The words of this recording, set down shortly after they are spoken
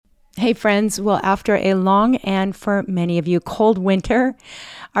Hey friends, well, after a long and for many of you cold winter,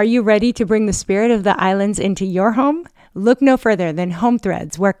 are you ready to bring the spirit of the islands into your home? Look no further than Home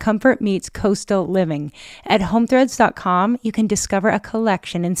Threads, where comfort meets coastal living. At homethreads.com, you can discover a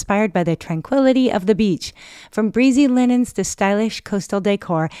collection inspired by the tranquility of the beach. From breezy linens to stylish coastal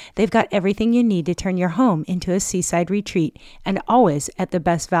decor, they've got everything you need to turn your home into a seaside retreat, and always at the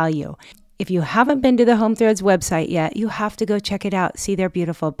best value. If you haven't been to the Home Threads website yet, you have to go check it out. See their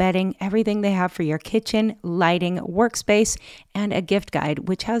beautiful bedding, everything they have for your kitchen, lighting, workspace, and a gift guide,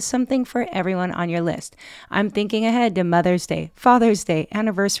 which has something for everyone on your list. I'm thinking ahead to Mother's Day, Father's Day,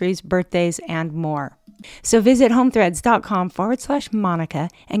 anniversaries, birthdays, and more. So visit homethreads.com/Monica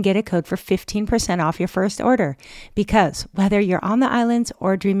and get a code for 15% off your first order. Because whether you're on the islands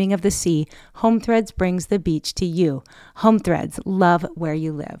or dreaming of the sea, Home Threads brings the beach to you. Home Threads, love where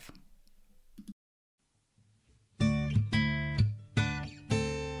you live.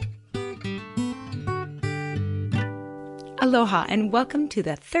 Aloha and welcome to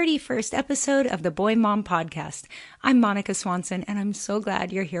the 31st episode of the Boy Mom Podcast. I'm Monica Swanson and I'm so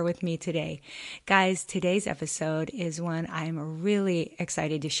glad you're here with me today. Guys, today's episode is one I'm really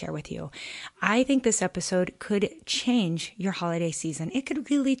excited to share with you. I think this episode could change your holiday season. It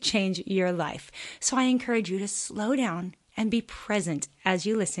could really change your life. So I encourage you to slow down and be present as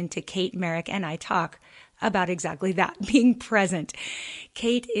you listen to Kate Merrick and I talk about exactly that, being present.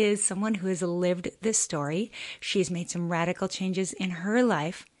 Kate is someone who has lived this story. She's made some radical changes in her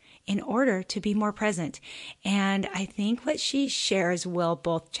life in order to be more present. And I think what she shares will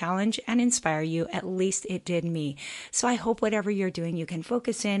both challenge and inspire you. At least it did me. So I hope whatever you're doing, you can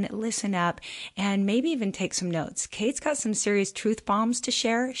focus in, listen up, and maybe even take some notes. Kate's got some serious truth bombs to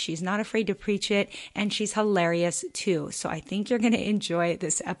share. She's not afraid to preach it, and she's hilarious too. So I think you're going to enjoy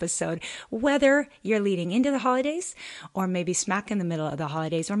this episode, whether you're leading into the holidays or maybe smack in the middle of the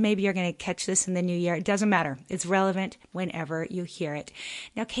holidays, or maybe you're going to catch this in the new year. It doesn't matter. It's relevant whenever you hear it.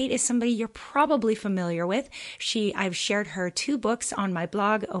 Now, Kate is somebody you're probably familiar with. I've shared her 2 books on my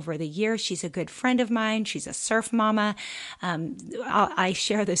blog over the years. She's a good friend of mine. She's a surf mama. I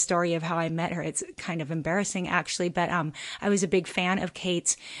share the story of how I met her. It's kind of embarrassing actually, but I was a big fan of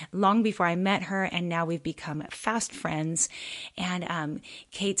Kate's long before I met her, and now we've become fast friends. And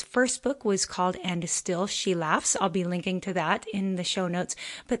Kate's first book was called And Still She Laughs. I'll be linking to that in the show notes,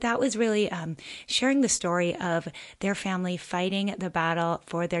 but that was really sharing the story of their family fighting the battle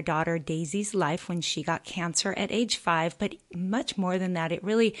for their daughter Daisy's life when she got cancer at age 5. But much more than that, it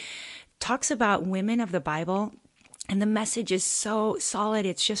really talks about women of the Bible. And the message is so solid.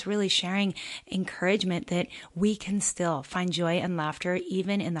 It's just really sharing encouragement that we can still find joy and laughter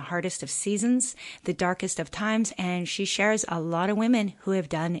even in the hardest of seasons, the darkest of times. And she shares a lot of women who have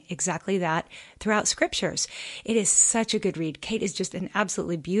done exactly that throughout scriptures. It is such a good read. Kate is just an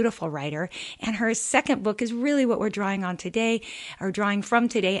absolutely beautiful writer. And her second book is really what we're drawing from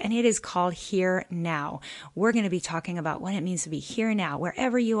today. And it is called Here Now. We're going to be talking about what it means to be here now,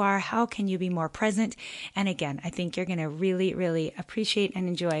 wherever you are. How can you be more present? And again, I think you're going to really, really appreciate and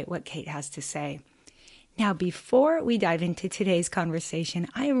enjoy what Kate has to say. Now, before we dive into today's conversation,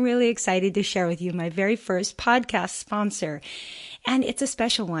 I am really excited to share with you my very first podcast sponsor. And it's a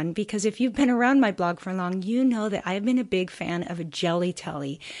special one because if you've been around my blog for long, you know that I've been a big fan of Jelly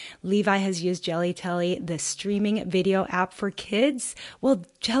Telly. Levi has used Jelly Telly, the streaming video app for kids. Well,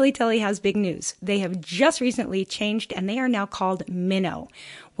 Jelly Telly has big news. They have just recently changed and they are now called Minnow.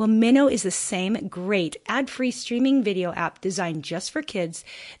 Well, Minnow is the same great ad-free streaming video app designed just for kids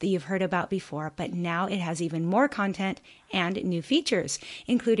that you've heard about before, but now it has even more content and new features,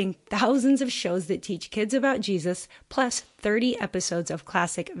 including thousands of shows that teach kids about Jesus, plus 30 episodes of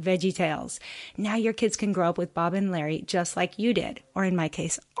classic Veggie Tales. Now your kids can grow up with Bob and Larry just like you did. Or in my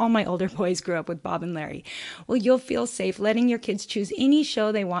case, all my older boys grew up with Bob and Larry. Well, you'll feel safe letting your kids choose any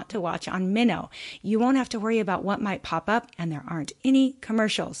show they want to watch on Minnow. You won't have to worry about what might pop up, and there aren't any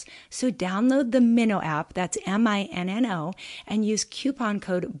commercials. So download the Minnow app, that's MINNO, and use coupon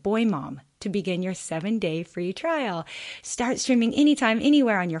code BOYMOM to begin your 7-day free trial. Start streaming anytime,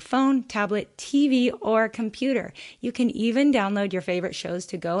 anywhere on your phone, tablet, TV, or computer. You can even download your favorite shows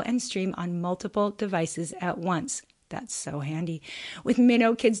to go and stream on multiple devices at once. That's so handy. With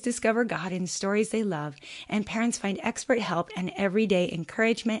Minnow, kids discover God in stories they love, and parents find expert help and everyday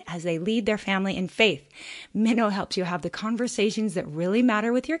encouragement as they lead their family in faith. Minnow helps you have the conversations that really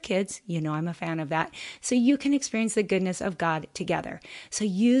matter with your kids. You know I'm a fan of that. So you can experience the goodness of God together. So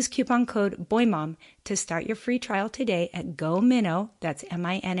use coupon code BOYMOM to start your free trial today at GoMinnow, that's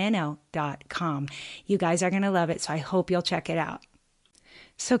MINNO.com. You guys are going to love it, so I hope you'll check it out.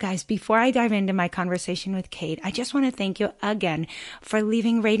 So guys, before I dive into my conversation with Kate, I just want to thank you again for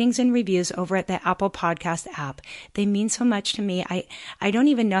leaving ratings and reviews over at the Apple Podcast app. They mean so much to me. I don't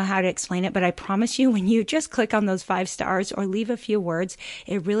even know how to explain it, but I promise you when you just click on those 5 stars or leave a few words,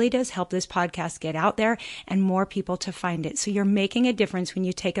 it really does help this podcast get out there and more people to find it. So you're making a difference when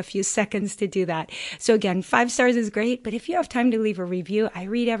you take a few seconds to do that. So again, 5 stars is great, but if you have time to leave a review, I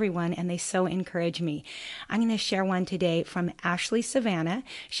read everyone and they so encourage me. I'm going to share one today from Ashley Savannah.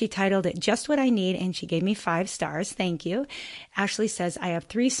 She titled it Just What I Need, and she gave me 5 stars. Thank you. Ashley says, I have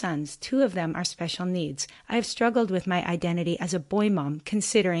 3 sons. 2 of them are special needs. I have struggled with my identity as a boy mom,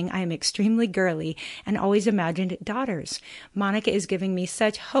 considering I am extremely girly and always imagined daughters. Monica is giving me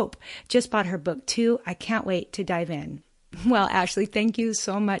such hope. Just bought her book too. I can't wait to dive in. Well, Ashley, thank you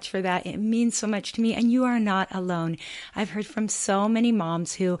so much for that. It means so much to me, and you are not alone. I've heard from so many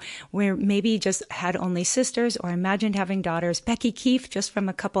moms who were maybe just had only sisters or imagined having daughters. Becky Keefe, just from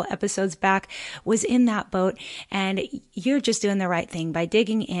a couple episodes back, was in that boat, and you're just doing the right thing by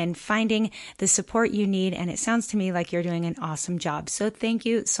digging in, finding the support you need, and it sounds to me like you're doing an awesome job. So thank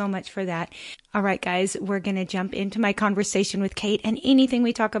you so much for that. All right, guys, we're going to jump into my conversation with Kate, and anything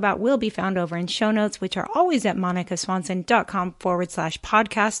we talk about will be found over in show notes, which are always at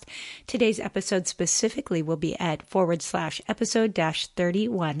monicaswanson.com/podcast. Today's episode specifically will be at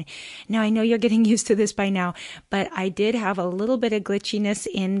 /episode-31. Now, I know you're getting used to this by now, but I did have a little bit of glitchiness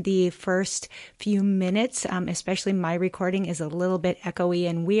in the first few minutes, especially my recording is a little bit echoey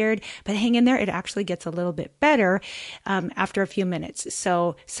and weird, but hang in there. It actually gets a little bit better after a few minutes.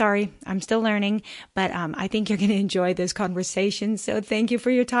 So sorry, I'm still learning. But I think you're going to enjoy this conversation. So thank you for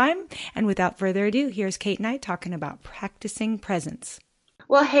your time. And without further ado, here's Kate and I talking about practicing presence.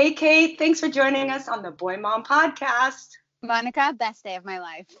 Well, hey, Kate, thanks for joining us on the Boy Mom podcast. Monica, best day of my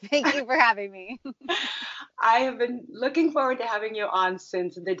life. Thank you for having me. I have been looking forward to having you on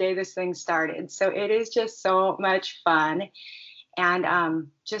since the day this thing started. So it is just so much fun. And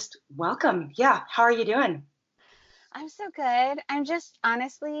just welcome. Yeah. How are you doing? I'm so good. I'm just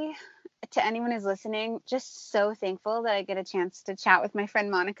honestly, to anyone who's listening, just so thankful that I get a chance to chat with my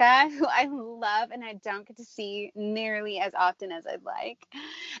friend Monica, who I love and I don't get to see nearly as often as I'd like.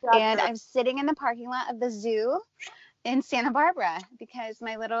 And I'm sitting in the parking lot of the zoo in Santa Barbara because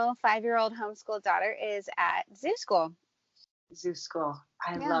my little 5-year-old homeschool daughter is at zoo school. Zoo school.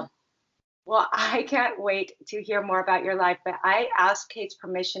 I love it. Well, I can't wait to hear more about your life, but I asked Kate's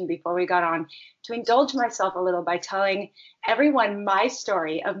permission before we got on to indulge myself a little by telling everyone my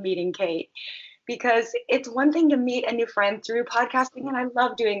story of meeting Kate, because it's one thing to meet a new friend through podcasting, and I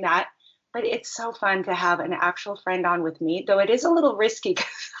love doing that, but it's so fun to have an actual friend on with me, though it is a little risky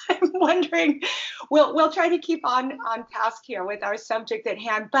because I'm wondering, we'll try to keep on task here with our subject at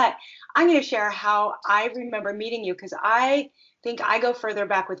hand, but I'm going to share how I remember meeting you because I think I go further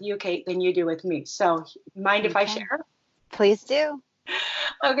back with you, Kate, than you do with me. So mind if I share? Please do.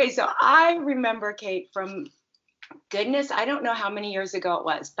 Okay, so I remember Kate from, goodness, I don't know how many years ago it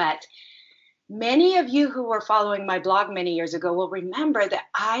was, but many of you who were following my blog many years ago will remember that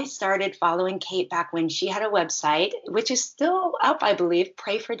I started following Kate back when she had a website, which is still up, I believe,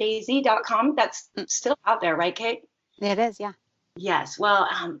 prayfordaisy.com. That's still out there, right, Kate? It is, yeah. Yes. Well,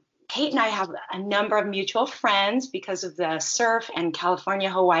 Kate and I have a number of mutual friends because of the surf and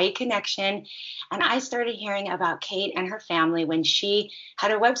California-Hawaii connection. And I started hearing about Kate and her family when she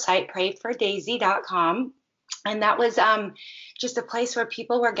had her website, prayfordaisy.com. And that was just a place where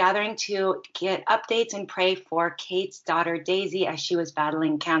people were gathering to get updates and pray for Kate's daughter, Daisy, as she was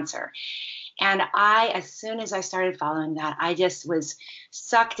battling cancer. And as soon as I started following that, I just was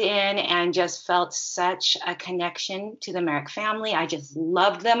sucked in and just felt such a connection to the Merrick family. I just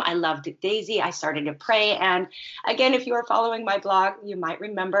loved them. I loved Daisy. I started to pray. And again, if you are following my blog, you might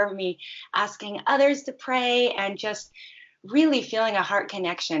remember me asking others to pray and just really feeling a heart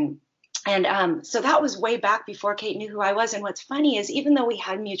connection. And so that was way back before Kate knew who I was. And what's funny is even though we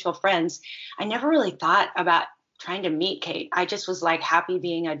had mutual friends, I never really thought about trying to meet Kate. I just was like happy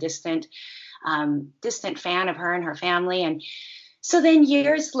being a distant fan of her and her family. And so then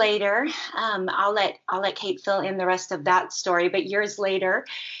years later, I'll let Kate fill in the rest of that story. But years later,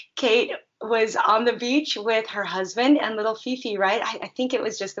 Kate was on the beach with her husband and little Fifi, right? I think it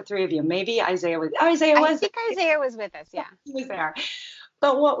was just the 3 of you. Maybe Isaiah was. Oh, Isaiah was. I think Isaiah was with us. Yeah, he was there.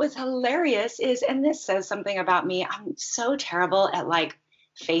 But what was hilarious is, and this says something about me, I'm so terrible at like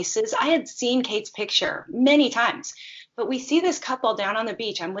faces. I had seen Kate's picture many times, but we see this couple down on the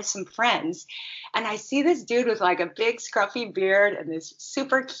beach. I'm with some friends, and I see this dude with like a big scruffy beard and this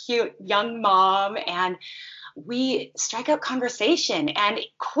super cute young mom, and we strike up conversation. And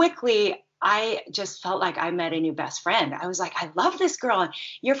quickly, I just felt like I met a new best friend. I was like, I love this girl. And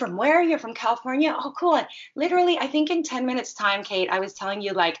you're from where? You're from California? Oh, cool. And literally, I think in 10 minutes time, Kate, I was telling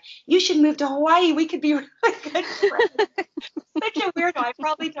you like, you should move to Hawaii. We could be really good friends. Such a weirdo. I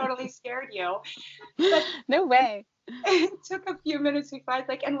probably totally scared you. But No way. it took a few minutes before I was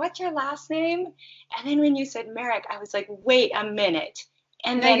like, and what's your last name? And then when you said Merrick, I was like, wait a minute.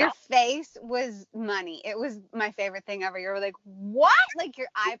 And No, then your face was money. It was my favorite thing ever. You were like, what? Like your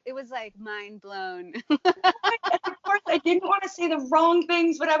eye, it was like mind blown. of course, I didn't want to say the wrong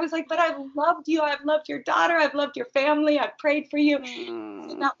things, but I was like, but I've loved you. I've loved your daughter. I've loved your family. I've prayed for you.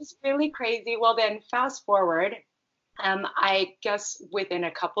 So that was really crazy. Well, then fast forward. I guess within a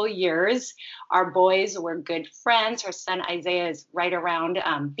couple years, our boys were good friends. Her son Isaiah is right around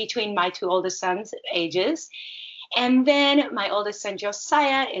between my two oldest sons' ages. And then my oldest son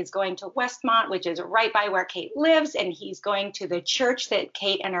Josiah is going to Westmont, which is right by where Kate lives, and he's going to the church that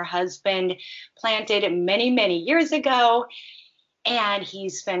Kate and her husband planted many, many years ago. And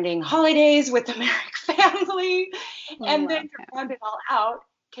he's spending holidays with the Merrick family. And then to round it all out,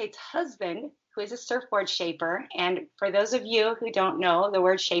 Kate's husband, who is a surfboard shaper, and for those of you who don't know, the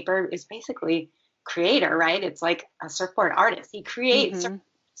word shaper is basically creator, right? It's like a surfboard artist. He creates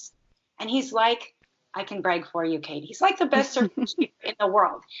surfboards. And he's like, I can brag for you, Kate. He's like the best surfboard shaper in the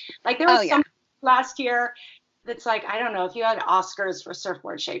world. Like there was some last year that's like, I don't know, if you had Oscars for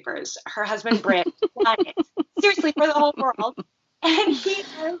surfboard shapers, her husband Britt won it. Seriously, for the whole world. And he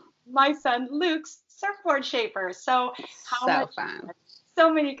is my son Luke's surfboard shaper. So how much fun.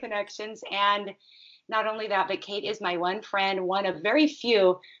 So many connections. And not only that, but Kate is my one friend, one of very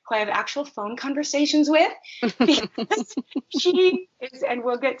few who I have actual phone conversations with, because she is, and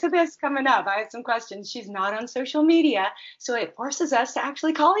we'll get to this coming up. I have some questions. She's not on social media, so it forces us to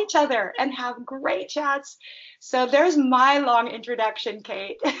actually call each other and have great chats. So there's my long introduction,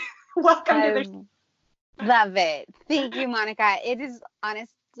 Kate. Welcome to the show. Love it. Thank you, Monica. It has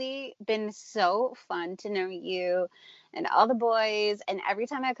honestly been so fun to know you and all the boys. And every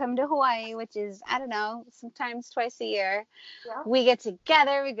time I come to Hawaii, which is, I don't know, sometimes twice a year, we get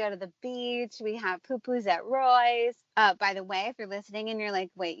together, we go to the beach, we have poo-poos at Roy's. By the way, if you're listening and you're like,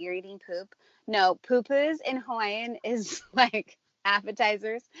 wait, you're eating poop? No, poo-poos in Hawaiian is like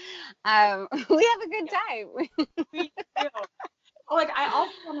appetizers. We have a good time. We do. Oh, like I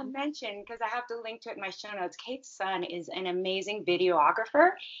also want to mention, because I have to link to it in my show notes, Kate's son is an amazing videographer.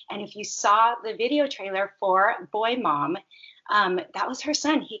 And if you saw the video trailer for Boy Mom, that was her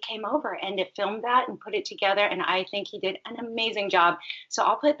son. He came over and it filmed that and put it together. And I think he did an amazing job. So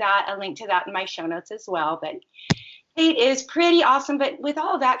I'll put a link to that in my show notes as well. But Kate is pretty awesome. But with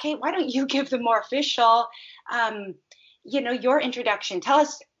all of that, Kate, why don't you give the more official, your introduction? Tell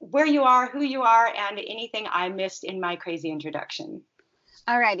us where you are, who you are, and anything I missed in my crazy introduction.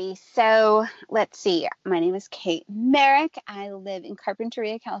 Alrighty, so let's see. My name is Kate Merrick. I live in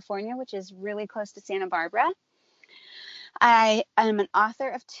Carpinteria, California, which is really close to Santa Barbara. I am an author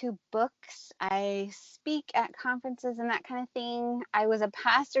of 2 books. I speak at conferences and that kind of thing. I was a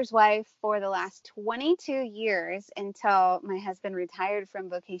pastor's wife for the last 22 years until my husband retired from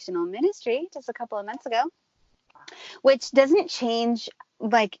vocational ministry just a couple of months ago, which doesn't change,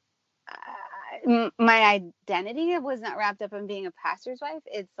 like, my identity was not wrapped up in being a pastor's wife.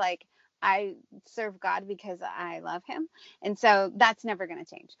 It's like I serve God because I love him. And so that's never going to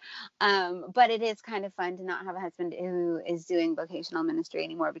change. But it is kind of fun to not have a husband who is doing vocational ministry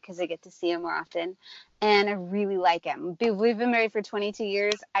anymore, because I get to see him more often. And I really like him. We've been married for 22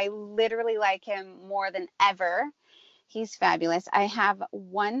 years. I literally like him more than ever. He's fabulous. I have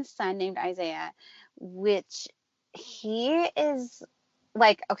one son named Isaiah, which he is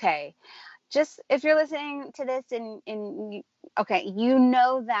like, okay, just if you're listening to this and okay, you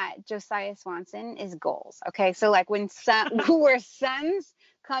know that Josiah Swanson is goals. Okay, so like where sons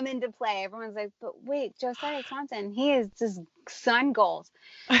come into play, everyone's like, but wait, Josiah Swanson, he is just son goals.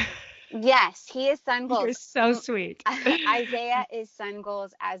 Yes, he is son goals. You're so sweet. Isaiah is son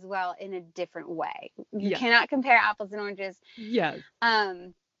goals as well, in a different way. You cannot compare apples and oranges. Yes.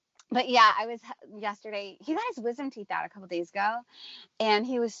 But yeah, I was yesterday, he got his wisdom teeth out a couple days ago, and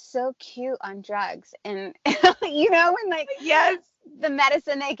he was so cute on drugs. And when like, yes, the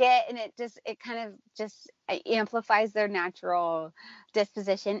medicine they get, and it kind of just amplifies their natural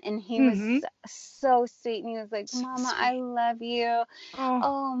disposition. And he was so sweet. And he was like, Mama, I love you.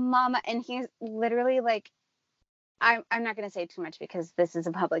 Oh, Mama. And he's literally like, I'm not going to say too much because this is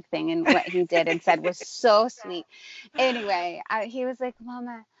a public thing, and what he did and said was so sweet. Anyway, he was like,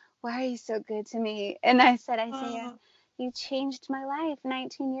 Mama, why are you so good to me? And I said, Isaiah, you changed my life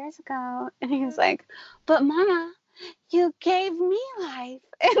 19 years ago. And he's like, but Mama, you gave me life.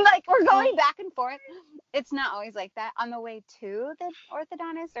 And like, we're going back and forth. It's not always like that. On the way to the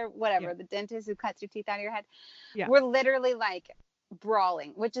orthodontist or whatever, the dentist who cuts your teeth out of your head, we're literally like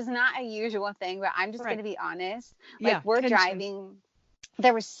brawling, which is not a usual thing, but I'm just going to be honest. Like, we're driving.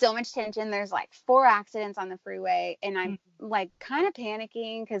 There was so much tension. There's like 4 accidents on the freeway, and I'm like kind of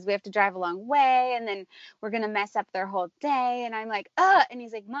panicking because we have to drive a long way, and then we're going to mess up their whole day. And I'm like, and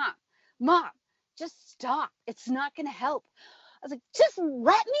he's like, Mom, just stop. It's not going to help. I was like, just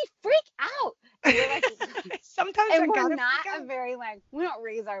let me freak out. And we're like, sometimes and we're not a very like, we don't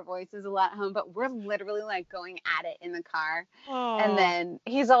raise our voices a lot at home, but we're literally like going at it in the car. And then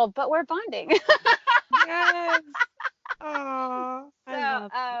he's all, but we're bonding. Yes. Oh,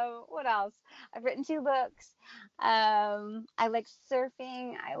 so what else? I've written 2 books. I like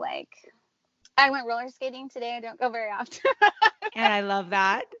surfing. I went roller skating today. I don't go very often. And I love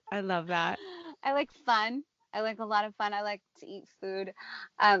that. I like fun. I like a lot of fun. I like to eat food.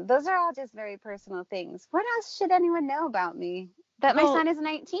 Those are all just very personal things. What else should anyone know about me? That my son is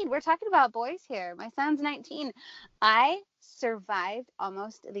 19. We're talking about boys here. My son's 19. I survived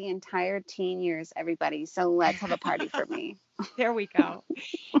almost the entire teen years, everybody. So let's have a party for me. There we go.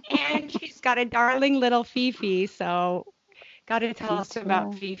 And she's got a darling little Fifi. So got to tell us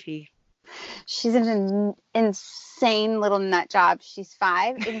about Fifi. She's an insane little nut job. She's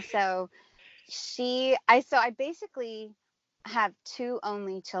 5. And so I basically have 2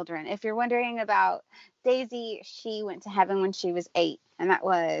 only children. If you're wondering about Daisy, she went to heaven when she was 8, and that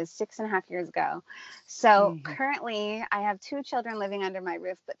was 6.5 years ago. So currently I have 2 children living under my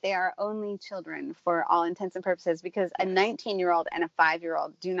roof, but they are only children for all intents and purposes, because a 19-year-old and a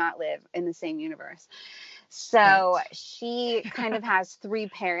 5-year-old do not live in the same universe. So she kind of has 3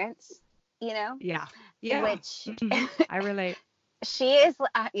 parents, you know? Yeah. Which I relate. She is,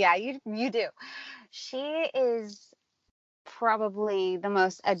 you do. She is probably the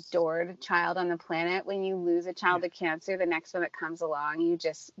most adored child on the planet. When you lose a child to cancer, the next one that comes along,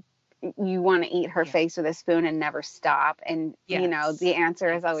 you want to eat her face with a spoon and never stop. And you know, the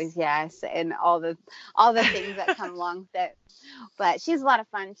answer is always yes, and all the things that come along with it. But she's a lot of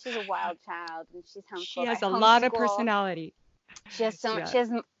fun. She's a wild child, and she's homeschooled. She has a lot of personality. She has so much. She has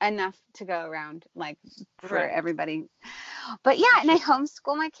enough to go around, like for everybody. But yeah, and I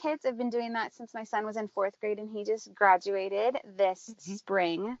homeschool my kids. I've been doing that since my son was in 4th grade, and he just graduated this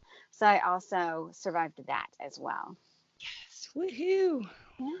spring. So I also survived that as well. Yes, woohoo!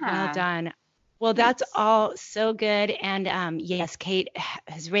 Yeah. Well done. Well, that's all so good. And yes, Kate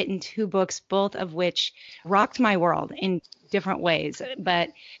has written 2 books, both of which rocked my world in different ways. But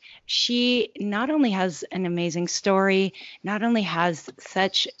she not only has an amazing story, not only has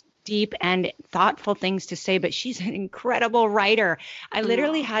such deep and thoughtful things to say, but she's an incredible writer. I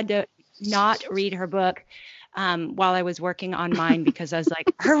literally had to not read her book while I was working on mine, because I was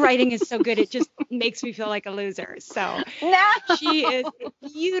like, her writing is so good, it just makes me feel like a loser. So she is a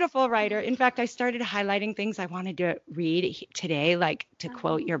beautiful writer. In fact, I started highlighting things I wanted to read today, like to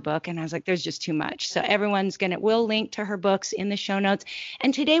quote your book. And I was like, there's just too much. So we'll link to her books in the show notes.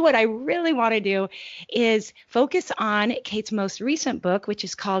 And today, what I really want to do is focus on Kate's most recent book, which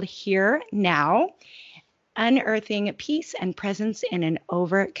is called Here Now: Unearthing Peace and Presence in an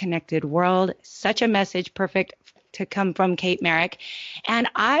Over-Connected World. Such a message, perfect to come from Kate Merrick. And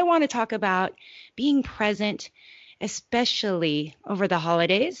I want to talk about being present, especially over the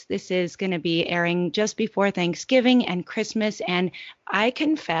holidays. This is going to be airing just before Thanksgiving and Christmas. And I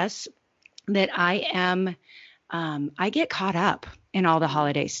confess that I get caught up in all the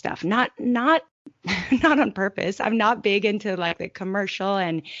holiday stuff, not on purpose. I'm not big into like the commercial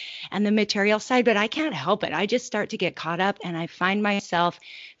and the material side, but I can't help it. I just start to get caught up, and I find myself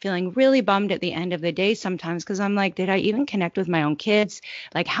feeling really bummed at the end of the day sometimes, because I'm like, did I even connect with my own kids?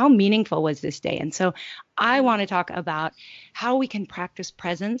 Like, how meaningful was this day? And so I want to talk about how we can practice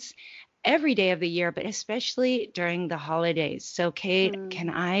presence every day of the year, but especially during the holidays. So Kate, can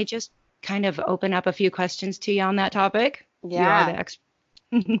I just kind of open up a few questions to you on that topic? Yeah. You are the expert.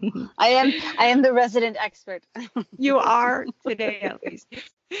 I am the resident expert. You are today, at least.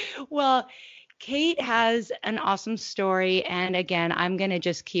 Well, Kate has an awesome story. And again, I'm going to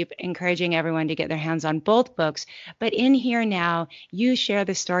just keep encouraging everyone to get their hands on both books. But in Here Now, you share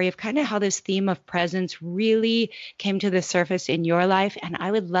the story of kind of how this theme of presence really came to the surface in your life. And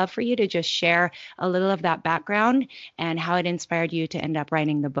I would love for you to just share a little of that background and how it inspired you to end up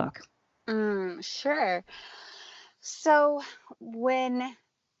writing the book. Sure. So when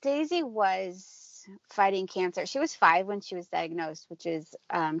Daisy was fighting cancer, she was 5 when she was diagnosed, which is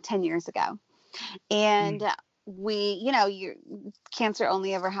 10 years ago. And your cancer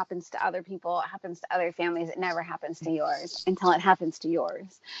only ever happens to other people. It happens to other families. It never happens to yours until it happens to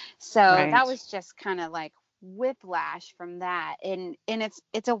yours. So Right. that was just kind of like whiplash from that. And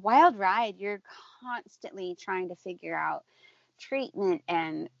it's a wild ride. You're constantly trying to figure out treatment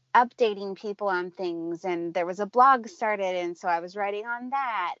and updating people on things. And there was a blog started, and so I was writing on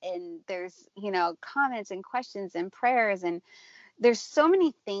that. And there's, comments and questions and prayers, and there's so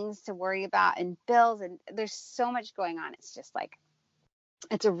many things to worry about, and bills, and there's so much going on. It's just like,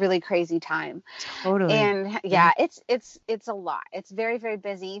 it's a really crazy time. Totally. And Yeah. yeah, it's a lot. It's very, very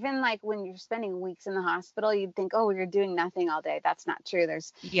busy. Even like when you're spending weeks in the hospital, you'd think, oh, you're doing nothing all day. That's not true.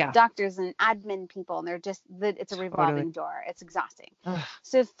 There's Yeah. doctors and admin people, and it's a Totally. revolving door. It's exhausting. Ugh,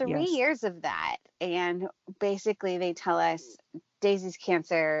 So 3 yes. years of that, and basically they tell us Daisy's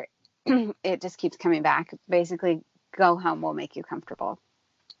cancer, it just keeps coming back. Basically, go home, we'll make you comfortable.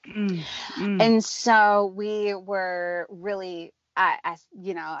 Mm, mm. And so we were really at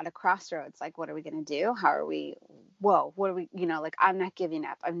a crossroads. Like, what are we going to do? How are we? Whoa, what are we? Like, I'm not giving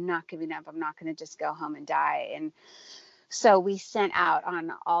up. I'm not giving up. I'm not going to just go home and die. And so we sent out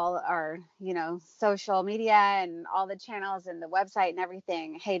on all our, social media and all the channels and the website and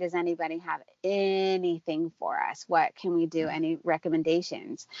everything. Hey, does anybody have anything for us? What can we do? Any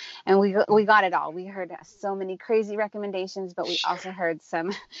recommendations? And we got it all. We heard so many crazy recommendations, but we Sure. also heard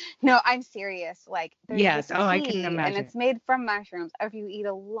some, no, I'm serious. Like, there's Yes. this Oh, I can tea and imagine. it's made from mushrooms. Or if you eat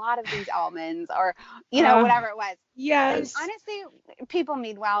a lot of these almonds, or, Uh, whatever it was. And yes. honestly, people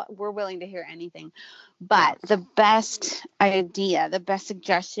meanwhile were willing to hear anything. Yeah. But the best idea, the best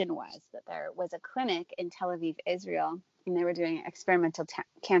suggestion was that there was a clinic in Tel Aviv, Israel, and they were doing experimental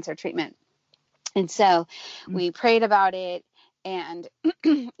cancer treatment. And so Mm, we prayed about it. And,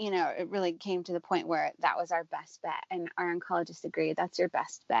 it really came to the point where that was our best bet. And our oncologist agreed, that's your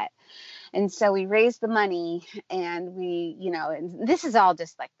best bet. And so we raised the money, and and this is all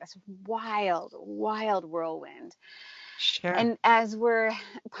just like this wild, wild whirlwind. sure. And as we're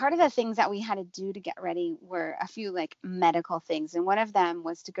part of the things that we had to do to get ready were a few like medical things. And one of them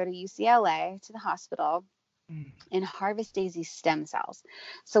was to go to UCLA to the hospital Mm, and harvest Daisy's stem cells.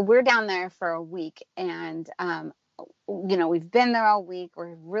 So we're down there for a week, and we've been there all week.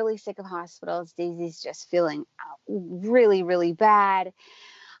 We're really sick of hospitals. Daisy's just feeling really, really bad.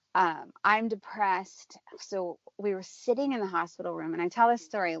 I'm depressed. So we were sitting in the hospital room, and I tell this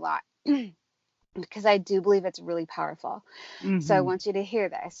story a lot because I do believe it's really powerful. So I mm-hmm. want you to hear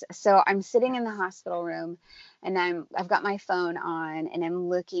this. So I'm sitting in the hospital room, and I've got my phone on, and I'm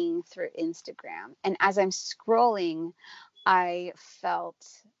looking through Instagram. And as I'm scrolling, I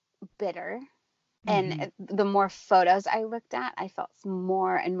felt bitter. Mm-hmm. And the more photos I looked at, I felt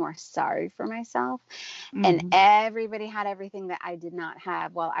more and more sorry for myself. And Mm-hmm. everybody had everything that I did not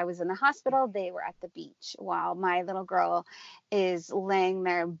have. While I was in the hospital, they were at the beach. While my little girl is laying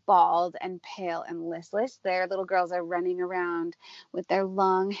there bald and pale and listless, their little girls are running around with their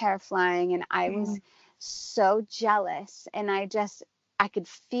long hair flying. And I was so jealous. And I could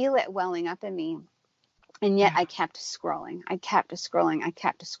feel it welling up in me. And yet Yeah. I kept scrolling. I kept scrolling. I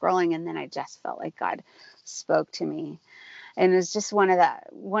kept scrolling. And then I just felt like God spoke to me. And it was just one of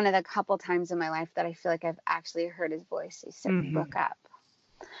the couple times in my life that I feel like I've actually heard his voice. He said, Mm-hmm. look up.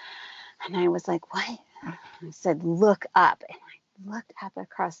 And I was like, what? And I said, look up. And I looked up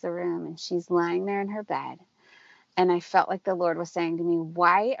across the room, and she's lying there in her bed. And I felt like the Lord was saying to me,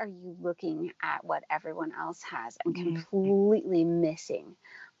 why are you looking at what everyone else has and Mm-hmm. completely missing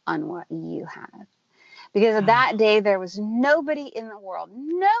on what you have? Because Oh, that day there was nobody in the world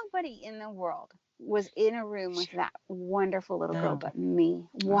was in a room with that wonderful little girl no. but me.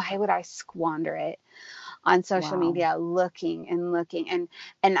 Why Oh, would I squander it on social wow. media looking and looking?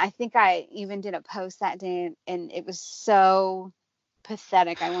 And I think I even did a post that day, and it was so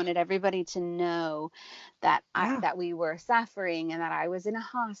pathetic. I wanted everybody to know that Yeah. that we were suffering, and that I was in a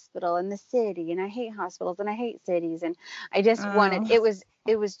hospital in the city, and I hate hospitals and I hate cities. And I just wanted, Oh, it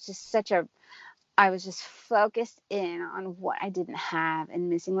was just such a, I was just focused in on what I didn't have and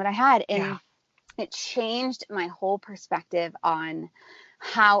missing what I had. yeah. And it changed my whole perspective on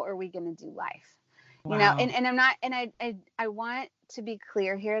how are we going to do life. Wow. And I'm not, and I want to be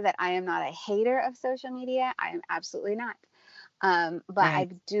clear here that I am not a hater of social media. I am absolutely not. But I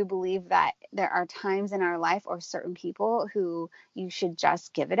Right. do believe that there are times in our life, or certain people, who you should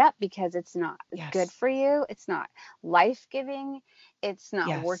just give it up because it's not good Yes. for you. It's not life giving. It's not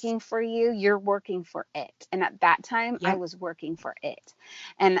Yes. working for you. You're working for it. And at that time, I Yep. was working for it.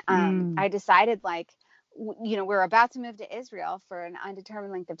 And Mm. I decided, like, we're about to move to Israel for an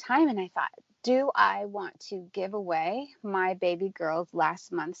undetermined length of time. And I thought, do I want to give away my baby girl's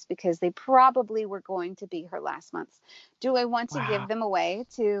last months, because they probably were going to be her last months? Do I want to give Wow. them away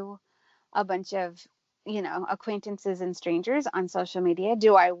to a bunch of, acquaintances and strangers on social media?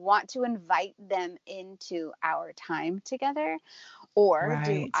 Do I want to invite them into our time together? Or do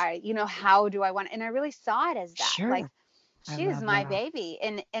Right. I, how do I want, and I really saw it as that, like, Sure. I she is love my that.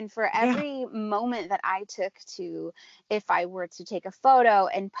 baby. And for Yeah. every moment that I took to, if I were to take a photo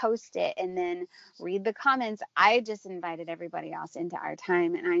and post it and then read the comments, I just invited everybody else into our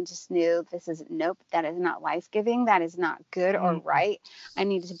time. And I just knew, nope, that is not life-giving. That is not good or Mm. right. I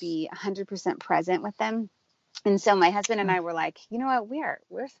need to be 100% present with them. And so my husband and Oh, I were like, you know what,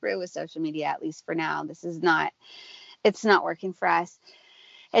 we're through with social media, at least for now. It's not working for us.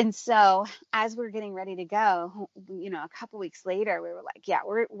 And so as we're getting ready to go, a couple weeks later, we were like, yeah,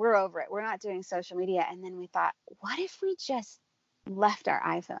 we're over it. We're not doing social media. And then we thought, what if we just left our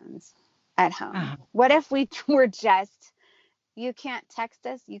iPhones at home? uh-huh. What if we were just, you can't text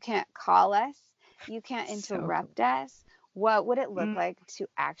us, you can't call us, you can't So cool. interrupt us. What would it look Mm. like to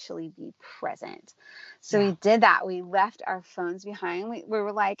actually be present? So Yeah. we did that. We left our phones behind. We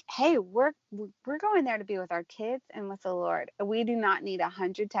were like, hey, we're going there to be with our kids and with the Lord. We do not need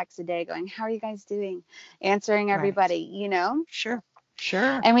 100 texts a day going, how are you guys doing? Answering Right. everybody. Sure.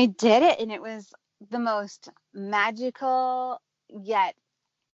 Sure. And we did it, and it was the most magical yet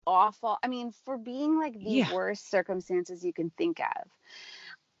awful. I mean, for being like the Yeah. worst circumstances you can think of,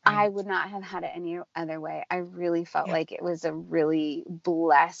 I Right. would not have had it any other way. I really felt Yeah. like it was a really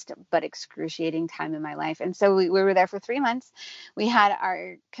blessed but excruciating time in my life. And so we were there for 3 months. We had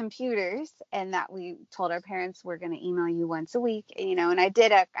our computers, and that we told our parents, we're going to email you once a week. And I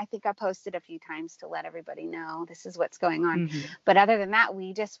I think I posted a few times to let everybody know this is what's going on. Hmm. But other than that,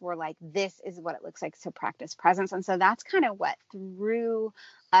 we just were like, this is what it looks like to practice presence. And so that's kind of what threw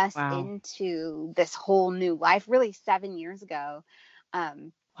us Wow. into this whole new life, really 7 years ago.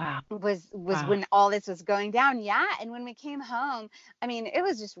 Um, Wow. was Wow. when all this was going down. Yeah. And when we came home, I mean, it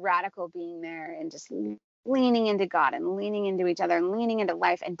was just radical being there and just leaning into God and leaning into each other and leaning into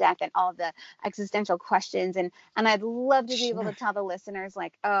life and death and all the existential questions. And I'd love to be able to Sure. tell the listeners,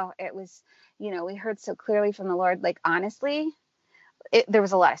 like, oh, it was, we heard so clearly from the Lord. Like, honestly, there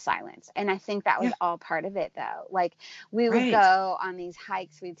was a lot of silence. And I think that was Yeah. all part of it, though. Like, we would Right. go on these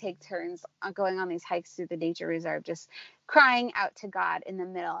hikes, we'd take turns going on these hikes through the nature reserve, just crying out to God in the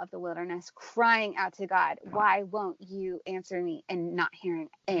middle of the wilderness, crying out to God, why won't you answer me? And not hearing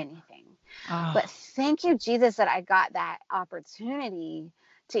anything. But Oh, thank you, Jesus, that I got that opportunity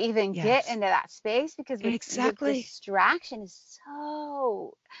to even get yes. into that space, because with Exactly. distraction is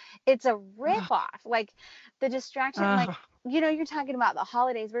it's a rip Oh, off. Like, the distraction, like, oh, you're talking about the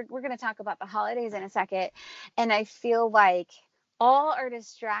holidays. We're going to talk about the holidays in a second. And I feel like all our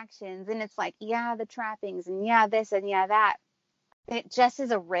distractions, and it's like, yeah, the trappings, and yeah, this, and yeah, that, it just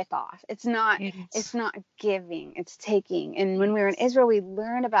is a ripoff. it It's is. not giving, it's taking. And when we were in Israel, we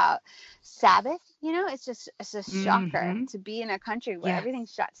learned about Sabbath. It's a shocker Mm-hmm. to be in a country where Yes. everything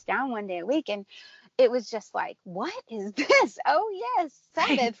shuts down one day a week. And it was just like, what is this? Oh yes, Right.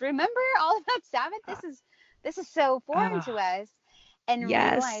 Sabbath. Remember all about Sabbath? This is so foreign Oh, to us. And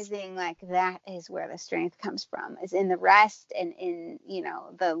yes. realizing, like, that is where the strength comes from, is in the rest and in,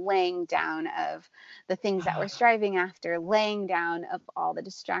 the laying down of the things that we're Oh, striving after, laying down of all the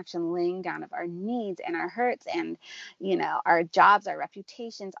distraction, laying down of our needs and our hurts and, our jobs, our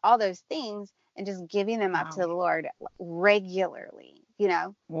reputations, all those things, and just giving them up to wow. the Lord regularly.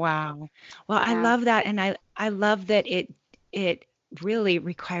 Wow. Well, I Yeah. love that. And I love that it really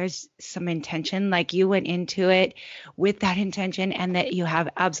requires some intention. Like you went into it with that intention and that you have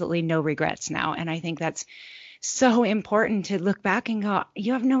absolutely no regrets now. And I think that's so important to look back and go,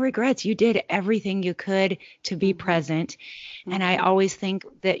 you have no regrets. You did everything you could to be Mhm. present. And I Mhm. always think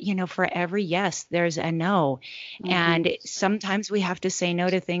that, for every yes, there's a no. Mhm. And sometimes we have to say no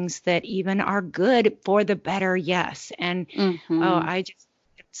to things that even are good for the better yes. And oh, Mhm. I just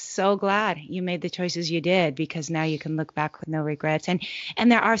so glad you made the choices you did, because now you can look back with no regrets.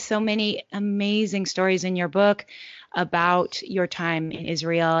 And there are so many amazing stories in your book about your time in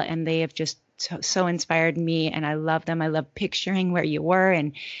Israel, and they have just so inspired me, and I love them. I love picturing where you were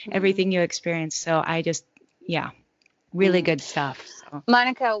and everything you Mhm. experienced. So I just, yeah, really Mhm. good stuff. So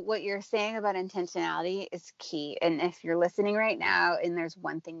Monica, what you're saying about intentionality is key. And if you're listening right now and there's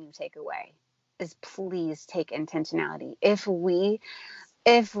one thing you take away, is please take intentionality. If we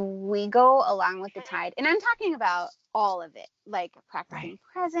go along with the tide, and I'm talking about all of it, like right. practicing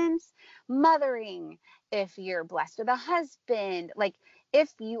presence, mothering, if you're blessed with a husband, like, if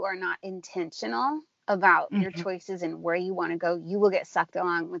you are not intentional about your Mhm. choices and where you want to go, you will get sucked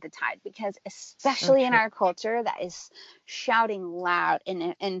along with the tide, because So especially in true. our culture that is shouting loud,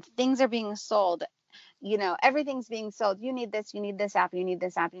 and things are being sold, everything's being sold. You need this, you need this app, you need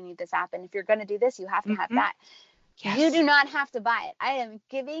this app, you need this app. And if you're going to do this, you have to have Mhm. that. You do Yes. not have to buy it. I am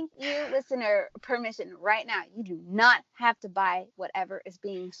giving you, listener, permission right now. You do not have to buy whatever is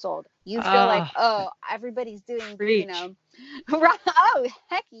being sold. You feel like, Oh, oh, everybody's doing, preach. right. Oh,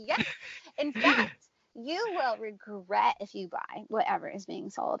 heck yes. In fact, you will regret if you buy whatever is being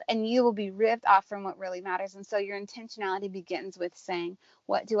sold, and you will be ripped off from what really matters. And so your intentionality begins with saying,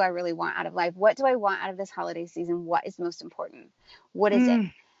 what do I really want out of life? What do I want out of this holiday season? What is most important? What is it?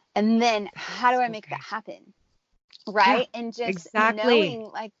 Mm, And then how do I so make that good. happen? Yeah, Right? And just exactly.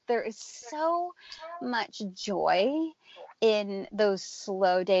 knowing like there is so much joy in those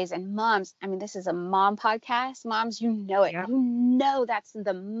slow days. And moms, I mean, this is a mom podcast. Moms, you know it. Yep. You know that's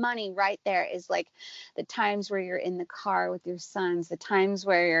the money right there, is like the times where you're in the car with your sons, the times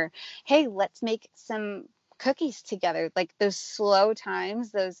where you're, hey, let's make some cookies together. Like those slow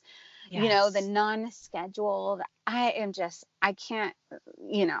times, those, the Yes. non-scheduled. I can't,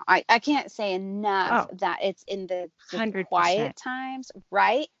 I can't say enough Oh, that it's in the quiet 100%. times,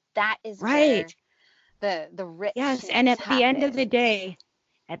 right? That is where Right. the Yes. And richness at the end of the happens.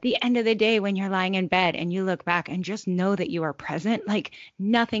 day, when you're lying in bed and you look back and just know that you are present, like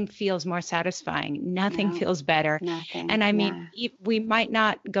nothing feels more satisfying. Nothing No, feels better. nothing. And I mean, Yeah. we might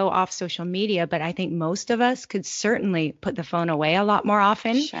not go off social media, but I think most of us could certainly put the phone away a lot more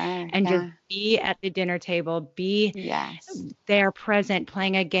often Sure. and just Yeah. be at the dinner table, be Yes. there present,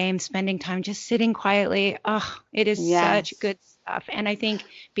 playing a game, spending time, just sitting quietly. Oh, it is such Yes. good stuff. And I think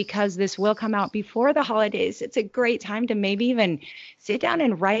because this will come out before the holidays, it's a great time to maybe even sit down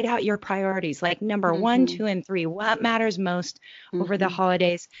and write out your priorities, like number one, Mm-hmm. two, and three. What matters most over the Mm-hmm.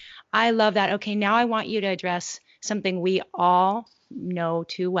 holidays? I love that. Okay, now I want you to address something we all know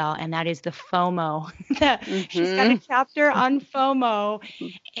too well, and that is the FOMO. She's got a Mm-hmm. chapter on FOMO,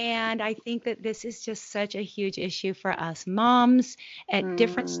 and I think that this is just such a huge issue for us moms at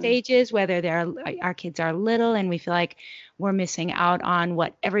different Mm. stages, whether our kids are little and we feel like we're missing out on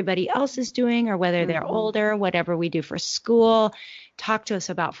what everybody else is doing, or whether they're Mm-hmm. older, whatever we do for school. Talk to us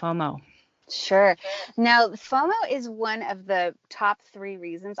about FOMO. Sure. Now, FOMO is one of the top 3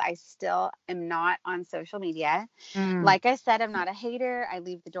 reasons I still am not on social media. Mm, Like I said, I'm not a hater. I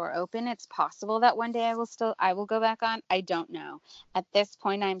leave the door open. It's possible that one day I will go back on. I don't know. At this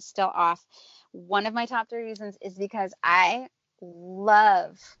point, I'm still off. One of my top 3 reasons is because I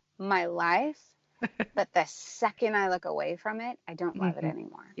love my life, but the second I look away from it, I don't love it hmm.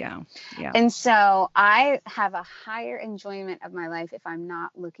 anymore. Yeah, yeah. And so I have a higher enjoyment of my life if I'm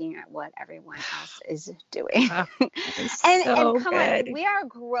not looking at what everyone else is doing. Oh, that is And so come on, good. we are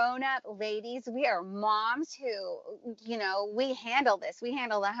grown up ladies. We are moms who, we handle this. We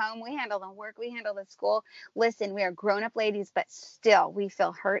handle the home, we handle the work, we handle the school. Listen, we are grown up ladies, but still we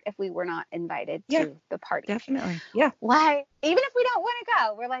feel hurt if we were not invited Yeah, to the party. definitely. Yeah. Why? Even if we don't want to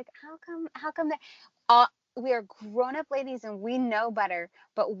go, we're like, how come that? Uh, we are grown up ladies and we know better,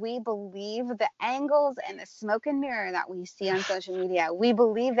 but we believe the angles and the smoke and mirror that we see on social media. We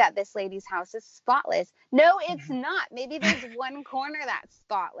believe that this lady's house is spotless. No, it's not. Maybe there's one corner that's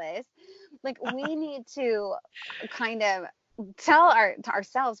spotless. Like, we need to kind of tell to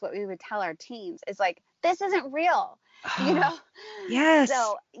ourselves what we would tell our teens is like, this isn't real, you Oh, know? yes.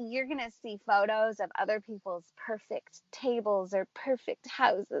 So you're going to see photos of other people's perfect tables or perfect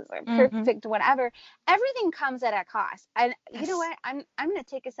houses or Hmm. perfect whatever. Everything comes at a cost. And you know Yes. what? I'm going to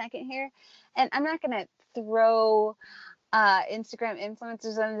take a second here, and I'm not going to throw Instagram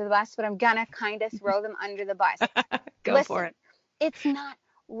influencers under the bus, but I'm going to kind of throw them under the bus. Go for Listen, it. it's not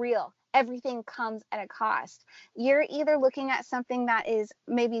real. Everything comes at a cost. You're either looking at something that is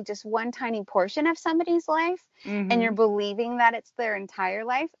maybe just one tiny portion of somebody's life, and you're Hmm. believing that it's their entire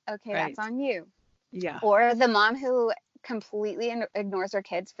life. Okay, that's Right. on you. Yeah. Or the mom who completely ignores her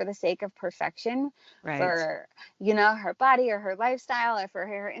kids for the sake of perfection, Right. for her body or her lifestyle or for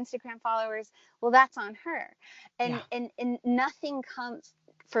her Instagram followers. Well, that's on her. Yeah. And nothing comes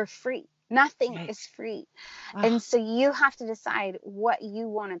for free. Nothing Right. is free. Oh, And so you have to decide what you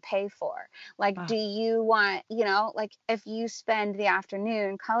want to pay for. Like, oh, do you want, like if you spend the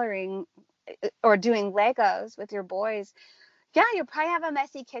afternoon coloring or doing Legos with your boys, yeah, you'll probably have a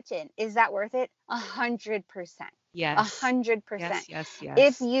messy kitchen. Is that worth it? 100%. a yes. hundred Yes, percent. yes, If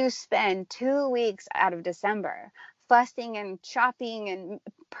yes. you spend 2 weeks out of December fussing and chopping and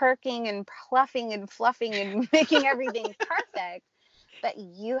perking and pluffing and fluffing and making everything perfect, but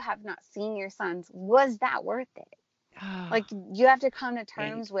you have not seen your sons, was that worth it? Oh, Like you have to come to right.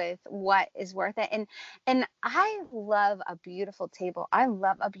 terms with what is worth it. And I love a beautiful table. I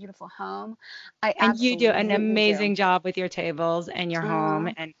love a beautiful home. I And you do an absolutely do. amazing job with your tables and your home.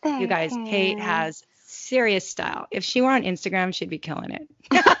 Oh, And you thank guys, Kate you. has serious style. If she were on Instagram, she'd be killing it.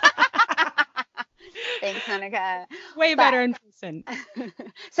 Thanks, Monica. Way But better in person.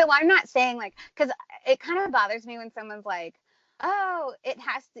 so I'm not saying like, because it kind of bothers me when someone's like, oh, it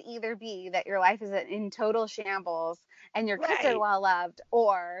has to either be that your life is in total shambles and your kids are Right. well loved,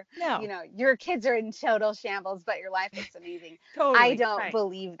 or, No, your kids are in total shambles, but your life looks amazing. I totally. don't Right.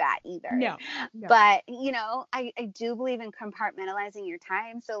 believe that either. No, no. But, I do believe in compartmentalizing your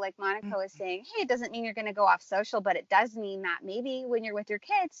time. So, like Monica was saying, hey, it doesn't mean you're going to go off social, but it does mean that maybe when you're with your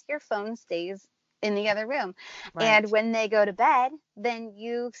kids, your phone stays in the other room. And Right. when they go to bed, then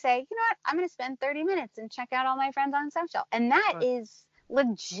you say, you know what, I'm going to spend 30 minutes and check out all my friends on social. And that Or- is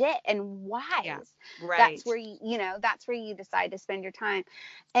legit and Yeah. wise. That's Right. where that's where you decide to spend your time.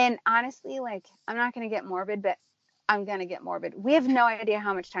 And honestly, like, I'm not going to get morbid, but I'm going to get morbid. We have no idea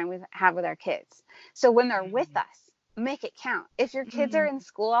how much time we have with our kids. So when they're with Mm, us, make it count. If your kids are mm, in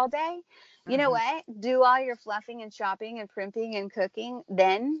school all day, you know mhm. what? Do all your fluffing and shopping and primping and cooking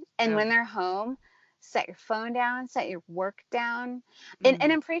then. And Oh, when they're home, set your phone down, set your work down. And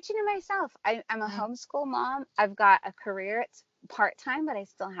mm, I'm preaching to myself. I'm a no. homeschool mom. I've got a career. It's part time, but I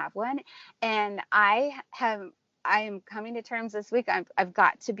still have one. And I am coming to terms this week. I've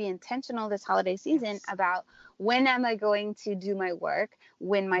got to be intentional this holiday season Yes. about when am I going to do my work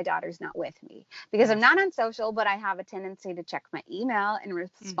when my daughter's not with me. Because I'm Yes. not on social, but I have a tendency to check my email and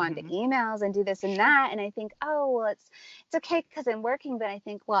respond to Hmm. emails and do this and Sure. that. And I think, oh, well, it's okay because I'm working, but I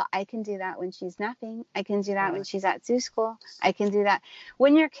think, well, I can do that when she's napping. I can do that when Totally. she's at zoo school. I can do that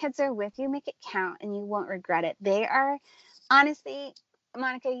when your kids are with you. Make it count, and you won't regret it. They are, honestly,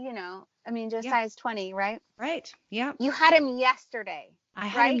 Monica. I mean, Yeah. Josiah's 20, right? Right. Yeah. You had him yesterday, I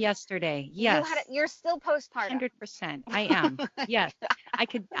had him right? yesterday. You had it. Yes. You're still postpartum. 100%. I am. Yes.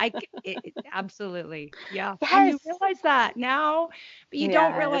 Absolutely. Yeah. And Yes. you realize that now, but you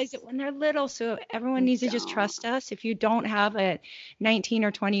don't realize it Yes. when they're little. So everyone I needs to just don't. trust us. If you don't have a 19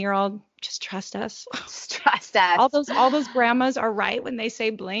 or 20-year-old, just trust us. Just trust us. All those grandmas are right when they say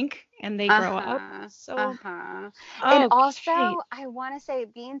blink and they grow up. Uh-huh. So, Uh-huh. And also, okay. I want to say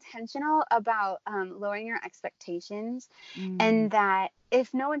be intentional about lowering your expectations, Mm, and that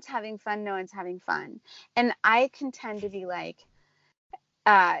if no one's having fun, no one's having fun. And I can tend to be like,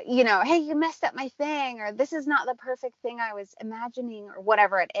 hey, you messed up my thing, or this is not the perfect thing I was imagining, or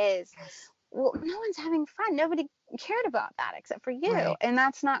whatever it is. yes. Well, no one's having fun. Nobody cared about that except for you. Right. And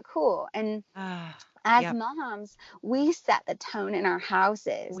that's not cool. And Ah, as yep, moms, we set the tone in our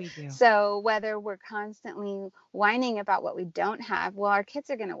houses. we do. So whether we're constantly whining about what we don't have, well, our kids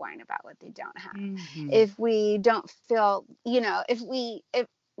are going to whine about what they don't have. Hmm. If we don't feel, if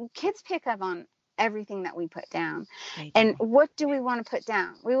kids pick up on everything that we put down. They And do. what do we want to put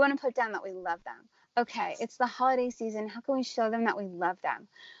down? We want to put down that we love them. Okay, Yes. it's the holiday season. How can we show them that we love them?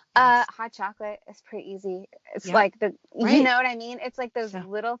 Yes. Hot chocolate is pretty easy. It's Yep. like you Right. know what I mean? It's like those So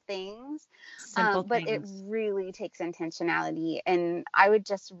little things, simple but it things. really takes intentionality. And I would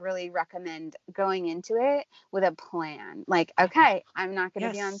just really recommend going into it with a plan. Like, Yeah. okay, I'm not going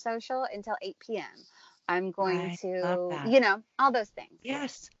to be on Yes. social until 8 p.m. I'm going I love to, that. all those things.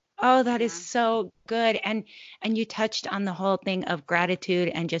 Yes. Oh, that is Yeah. so good. And you touched on the whole thing of gratitude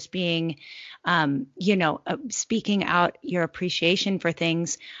and just being, speaking out your appreciation for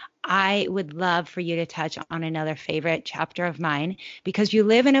things. I would love for you to touch on another favorite chapter of mine because you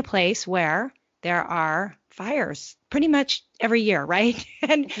live in a place where there are fires pretty much every year, right?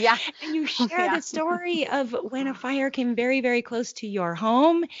 And Yeah. and you share Yeah. the story of when a fire came very, very close to your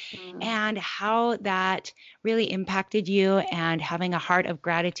home Mm. and how that really impacted you and having a heart of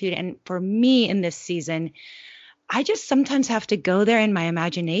gratitude. And for me in this season, I just sometimes have to go there in my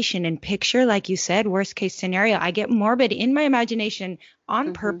imagination and picture, like you said, worst case scenario. I get morbid in my imagination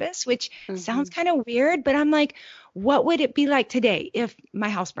on Mhm. purpose, which sounds Mhm. kind of weird, but I'm like, what would it be like today if my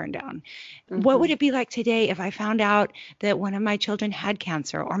house burned down? What would Mhm. it be like today if I found out that one of my children had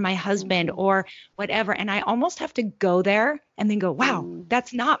cancer or my husband Mhm. or whatever? And I almost have to go there and then go, wow, Mm.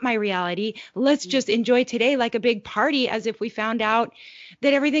 that's not my reality. Let's just Mhm. enjoy today like a big party as if we found out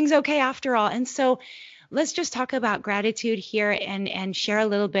that everything's okay after all. And so let's just talk about gratitude here and share a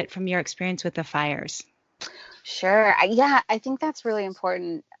little bit from your experience with the fires. Sure. Yeah, I think that's really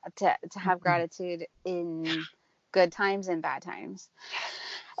important to have Mhm. gratitude in good times and bad times. Yes.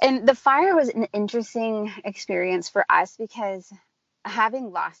 And the fire was an interesting experience for us because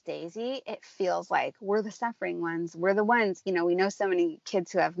having lost Daisy, it feels like we're the suffering ones. We're the ones, we know so many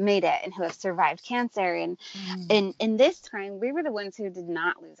kids who have made it and who have survived cancer. And in this time, we were the ones who did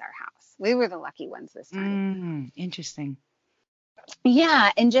not lose our house. We were the lucky ones this time. Interesting.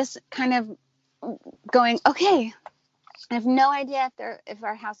 Yeah. And just kind of going, okay, I have no idea if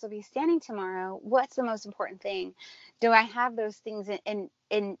our house will be standing tomorrow. What's the most important thing? Do I have those things in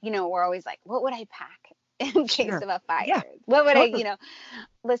we're always like, what would I pack in case of a fire? Yeah. What would I,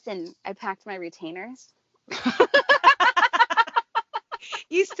 listen, I packed my retainers.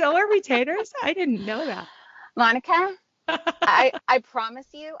 You still wear retainers? I didn't know that. Monica, I promise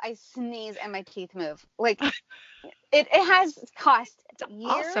you, I sneeze and my teeth move. Like it has cost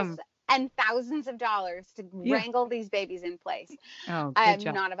years and thousands of dollars to wrangle these babies in place. Oh, I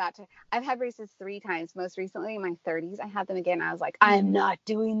am not about to. I've had braces 3 times. Most recently in my 30s, I had them again. I was like, I am not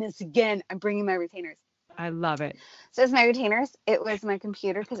doing this again. I'm bringing my retainers. I love it. So it's my retainers. It was my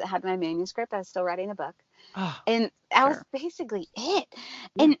computer because it had my manuscript. I was still writing a book. Oh, and that was basically it.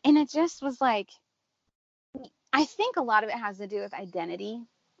 Yeah. And it just was like, I think a lot of it has to do with identity.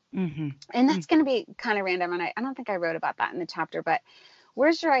 And that's going to be kind of random. And I don't think I wrote about that in the chapter, but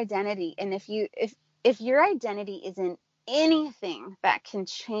where's your identity? And if your identity isn't anything that can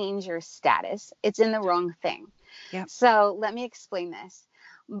change your status, it's in the wrong thing. Yeah. So let me explain this.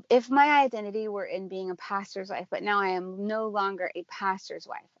 If my identity were in being a pastor's wife, but now I am no longer a pastor's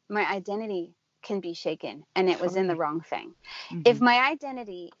wife, my identity can be shaken, and it was in the wrong thing. If my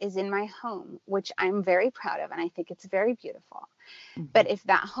identity is in my home, which I'm very proud of, and I think it's very beautiful, but if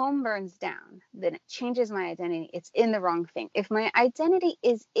that home burns down, then it changes my identity. It's in the wrong thing. If my identity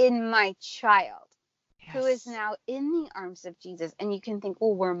is in my child, who is now in the arms of Jesus, and you can think,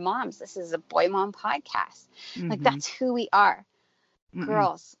 well, we're moms. This is a Boy Mom podcast. Like, that's who we are.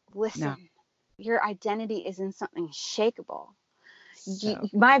 Girls, listen, your identity is in something shakable.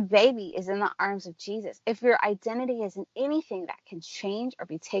 My baby is in the arms of Jesus. If your identity is in anything that can change or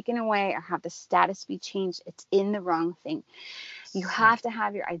be taken away or have the status be changed, it's in the wrong thing. You have to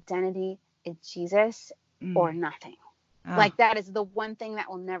have your identity in Jesus or nothing. Like, that is the one thing that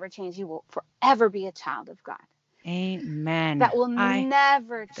will never change. You will forever be a child of God. Amen. That will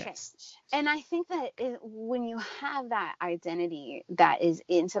never change. And I think that when you have that identity that is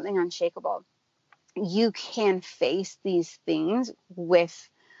in something unshakable, you can face these things with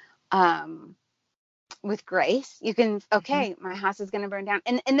grace. You can, my house is going to burn down.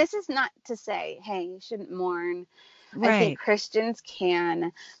 And this is not to say, hey, you shouldn't mourn. Right. I think Christians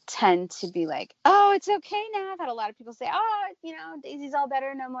can tend to be like, oh, it's okay now. That a lot of people say, oh, Daisy's all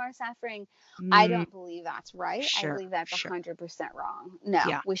better, no more suffering. I don't believe that's right. I believe that's 100% wrong.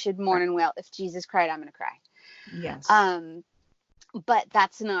 No, we should mourn and wail. If Jesus cried, I'm going to cry. Yes. But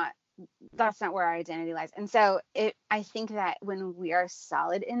that's not where our identity lies. And so I think that when we are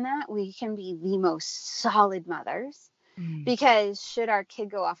solid in that, we can be the most solid mothers, because should our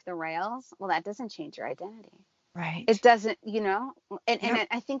kid go off the rails, well, that doesn't change your identity. Right. It doesn't, and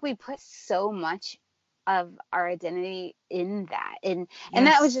I think we put so much of our identity in that. And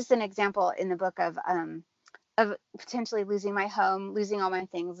that was just an example in the book of potentially losing my home, losing all my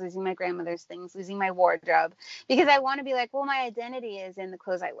things, losing my grandmother's things, losing my wardrobe, because I want to be like, well, my identity is in the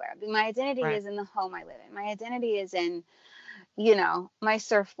clothes I wear. My identity is in the home I live in. My identity is in, my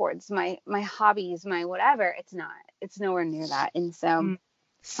surfboards, my hobbies, my whatever. It's not. It's nowhere near that. And so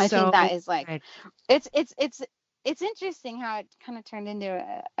I think that is like, it's interesting how it kind of turned into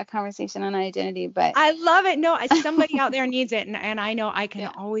a conversation on identity, but I love it. No, somebody out there needs it. And I know I can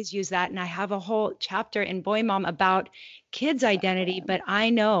always use that. And I have a whole chapter in Boy Mom about kids' identity, but I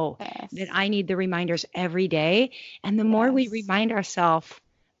know that I need the reminders every day. And the more we remind ourselves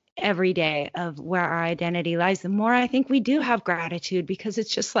every day of where our identity lies, the more I think we do have gratitude, because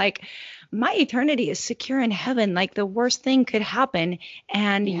it's just like, my eternity is secure in heaven. Like, the worst thing could happen.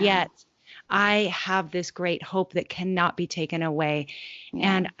 And yet I have this great hope that cannot be taken away.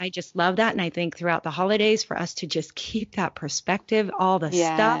 And I just love that. And I think throughout the holidays, for us to just keep that perspective, all the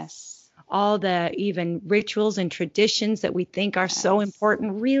stuff, all the even rituals and traditions that we think are so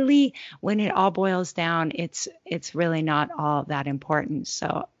important, really, when it all boils down, it's really not all that important.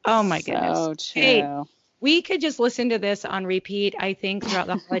 So, oh my goodness. So true. Hey, we could just listen to this on repeat, I think, throughout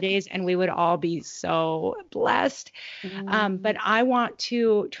the holidays, and we would all be so blessed. But I want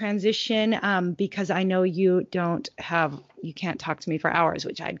to transition because I know you can't talk to me for hours,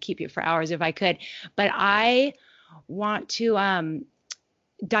 which I'd keep you for hours if I could. But I want to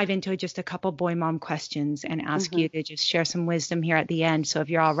dive into just a couple Boy Mom questions and ask you to just share some wisdom here at the end. So if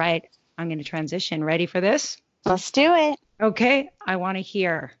you're all right, I'm going to transition. Ready for this? Let's do it. Okay. I want to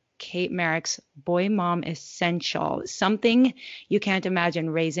hear, Kate Merrick's Boy Mom Essential, something you can't imagine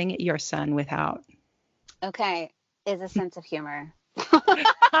raising your son without. Okay, is a sense of humor.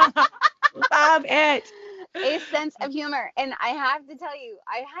 Love it. A sense of humor. And I have to tell you,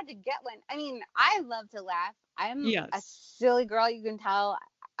 I had to get one. I mean, I love to laugh. I'm a Yes. silly girl. You can tell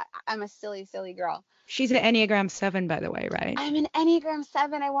I'm a silly, silly girl. She's an Enneagram 7, by the way, right? I'm an Enneagram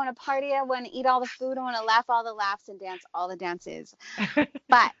 7. I want to party. I want to eat all the food. I want to laugh all the laughs and dance all the dances.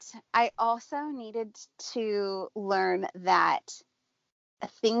 But I also needed to learn that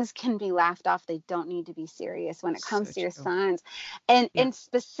things can be laughed off. They don't need to be serious when it comes So to your true. sons. And Yeah. and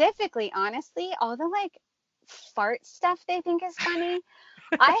specifically, honestly, all the like fart stuff they think is funny.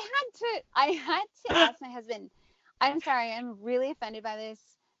 I had to ask my husband, I'm sorry, I'm really offended by this.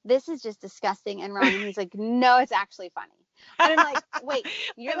 This is just disgusting and wrong. And he's like, no, it's actually funny. And I'm like, wait,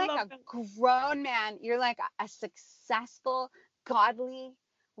 you're I like love a it. grown man. You're like a successful, godly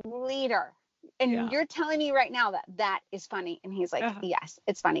leader. And Yeah. you're telling me right now that that is funny. And he's like, Uh-huh. yes,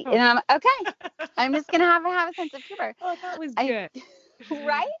 it's funny. Oh. And I'm okay. I'm just going to have a sense of humor. Oh, that was I, good.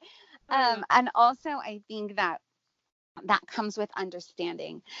 right. I love And also I think that comes with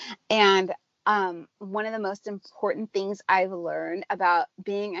understanding. And one of the most important things I've learned about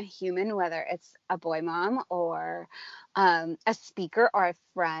being a human, whether it's a boy mom or a speaker or a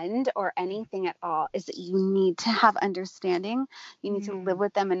friend or anything at all, is that you need to have understanding. You need to live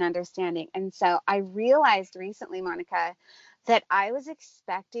with them in understanding. And so I realized recently, Monica, that I was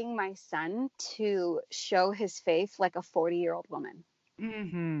expecting my son to show his faith like a 40-year-old woman.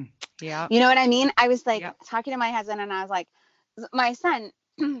 Mm-hmm. Yeah. You know what I mean? I was like Yeah. talking to my husband and I was like, my son,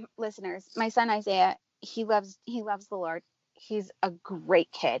 listeners, my son Isaiah, he loves the Lord. He's a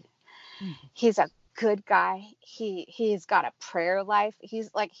great kid. Mm-hmm. He's a good guy. He's got a prayer life. He's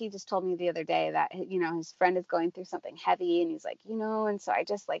like, he just told me the other day that, his friend is going through something heavy and he's like, and so I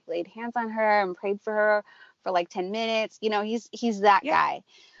just like laid hands on her and prayed for her for like 10 minutes. He's that Yep. guy.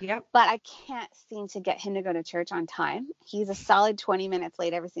 Yep. But I can't seem to get him to go to church on time. He's a solid 20 minutes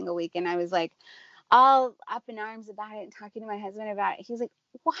late every single week. And I was like, all up in arms about it and talking to my husband about it. He's like,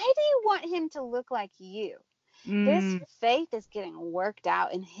 why do you want him to look like you? His Mm. faith is getting worked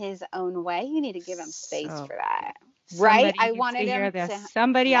out in his own way. You need to give him space So for that. Right? somebody I needs to wanted hear him this. to,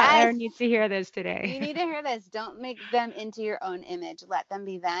 Somebody out yes, there needs to hear this today. you need to hear this. Don't make them into your own image. Let them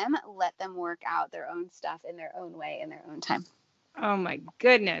be them. Let them work out their own stuff in their own way, in their own time. Oh my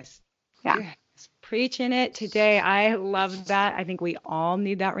goodness. Yeah. You're preaching it today. I love that. I think we all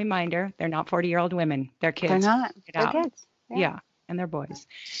need that reminder. They're not 40-year-old women. They're They're kids. not. Get They're out. kids. Yeah. Yeah. And they're boys.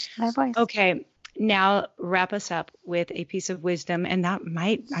 They're boys. Okay. Now wrap us up with a piece of wisdom. And that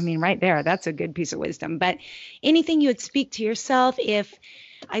might, right there, that's a good piece of wisdom. But anything you would speak to yourself if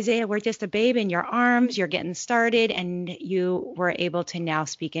Isaiah were just a babe in your arms, you're getting started, and you were able to now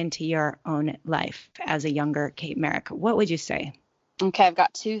speak into your own life as a younger Kate Merrick, what would you say? Okay, I've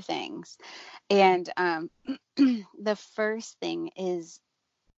got two things. And the first thing is,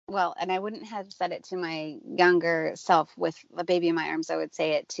 well, and I wouldn't have said it to my younger self with a baby in my arms. I would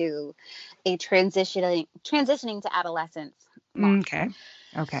say it to a transitioning to adolescence mom. Okay.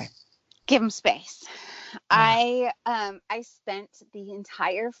 Okay. Give them space. Ah. I spent the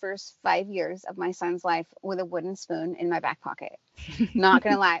entire first 5 years of my son's life with a wooden spoon in my back pocket. Not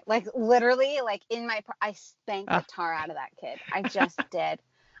gonna lie, like literally, like I spanked the tar out of that kid. I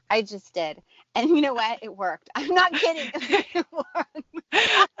just did. And you know what? It worked. I'm not kidding. It worked.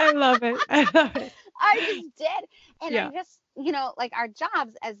 I love it. I love it. I just did. And Yeah. I just, like our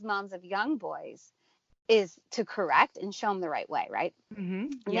jobs as moms of young boys is to correct and show them the right way, right?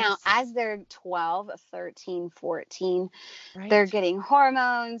 Mm-hmm. Now, Yes. as they're 12, 13, 14, Right. they're getting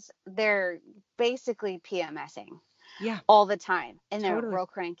hormones. They're basically PMSing. Yeah. All the time, and they're Totally. real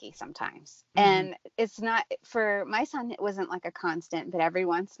cranky sometimes. Mm-hmm. And it's not, for my son, it wasn't like a constant, but every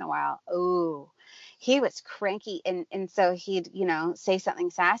once in a while, he was cranky, and so he'd say something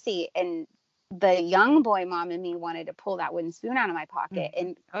sassy, and the young boy mom in me wanted to pull that wooden spoon out of my pocket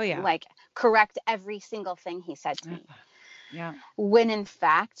and like correct every single thing he said to me. Yeah. When in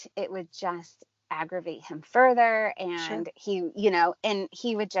fact it would just aggravate him further, and he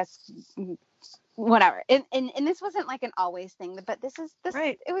he would just whatever. And this wasn't like an always thing, but this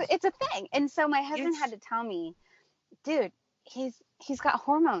Right. it's a thing. And so my husband had to tell me, dude, he's got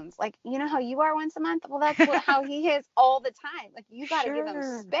hormones. Like, you know how you are once a month? Well, that's how he is all the time. Like, you got to give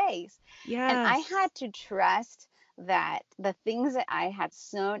him space. Yes. And I had to trust that the things that I had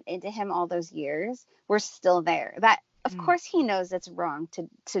sown into him all those years were still there. That, of course, he knows it's wrong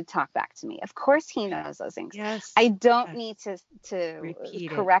to talk back to me. Of course, he knows those things. Yes. I don't need to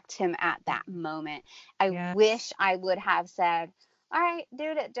Repeat correct him at that moment. I wish I would have said, all right,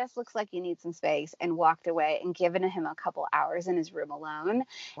 dude, it just looks like you need some space, and walked away and given him a couple hours in his room alone.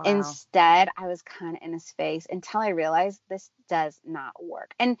 Wow. Instead, I was kind of in his face until I realized this does not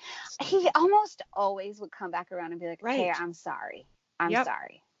work. And he almost always would come back around and be like, okay, Right. I'm sorry. I'm Yep.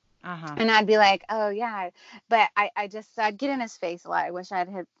 sorry. Uh-huh. And I'd be like, oh yeah, but I'd get in his face a lot. I wish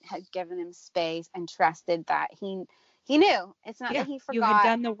had given him space and trusted that he knew. It's not Yeah. that he You had forgot.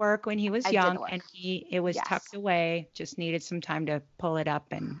 done the work when he was I did young the work. and it was tucked Yes. away, just needed some time to pull it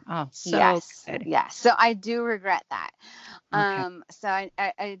up and oh, so Yes. good. Yes. So I do regret that. Okay. So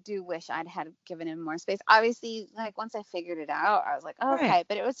I do wish I'd had given him more space. Obviously, like once I figured it out, I was like, oh, Right. okay.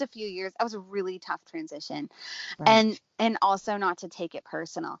 But it was a few years. That was a really tough transition. Right. And also not to take it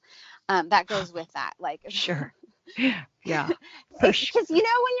personal. That goes with that. Like Sure. Yeah. For sure. because you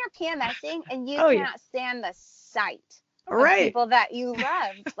know when you're PMSing and you Oh yeah. cannot stand the sight of Right. people that you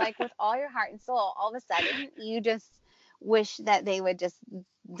love, like with all your heart and soul, all of a sudden you just wish that they would just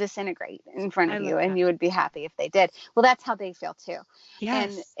disintegrate in front I of love you and that. you would be happy if they did. Well, that's how they feel too.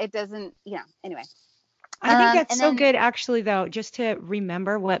 And Yes. it doesn't, anyway. I think that's And so then good actually though, just to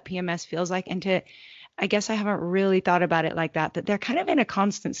remember what PMS feels like and to I guess I haven't really thought about it like that they're kind of in a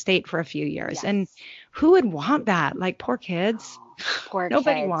constant state for a few years. yes. And who would want that? Like poor kids. Oh, poor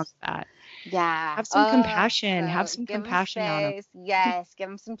Nobody kids. wants that. Yeah. Have some Oh, compassion. Have so some give them compassion on them. space. Yes. Give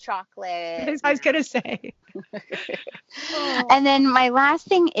them some chocolate, I was gonna say. Oh. And then my last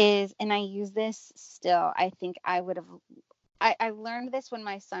thing is, and I use this still, I think I learned this when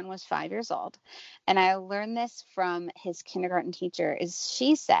my son was 5 years old. And I learned this from his kindergarten teacher is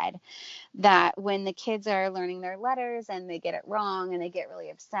she said that when the kids are learning their letters and they get it wrong and they get really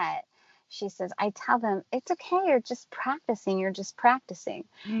upset, she says, I tell them, it's okay. You're just practicing. You're just practicing.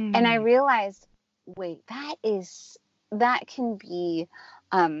 And I Mm, realized, wait, that can be,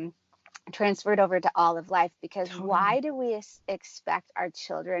 transferred over to all of life because why totally. do we expect our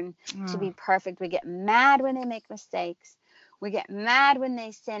children to Oh, be perfect? We get mad when they make mistakes. We get mad when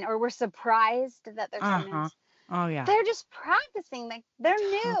they sin, or we're surprised that they're uh-huh. sinners. Oh yeah. They're just practicing. Like they're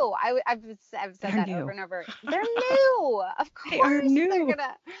To- new. I've said They're that over new. and over. They're new. Of They are course they're new.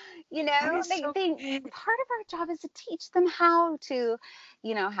 gonna, That is so they good. part of our job is to teach them how to,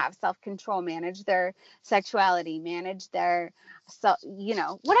 have self-control, manage their sexuality, manage their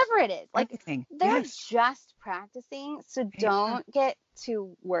whatever it is. Like Everything. they're Yes. just practicing. So They are. don't get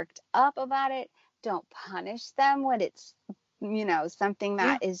too worked up about it. Don't punish them when it's something Yeah,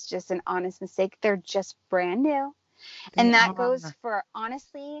 that is just an honest mistake. They're just brand new. they And that goes are. for,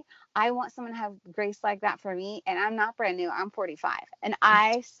 honestly, I want someone to have grace like that for me. And I'm not brand new. I'm 45. And That's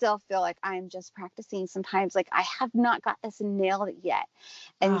I still feel like I'm just practicing sometimes. Like I have not got this nailed yet.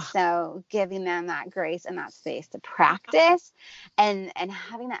 And oh, so giving them that grace and that space to practice and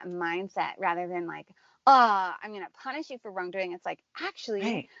having that mindset rather than like, oh, I'm going to punish you for wrongdoing. It's like,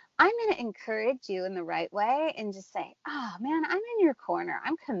 actually, right. I'm going to encourage you in the right way and just say, oh man, I'm in your corner.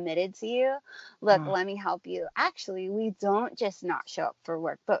 I'm committed to you. Look, Oh, let me help you. Actually, we don't just not show up for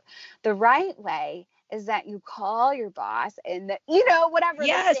work, but the right way is that you call your boss and that, whatever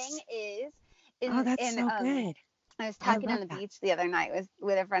the thing yes. is. Oh, that's And so good. I was I talking on love the that. beach the other night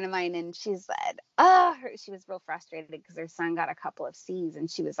with a friend of mine, and she said, she was real frustrated because her son got a couple of C's, and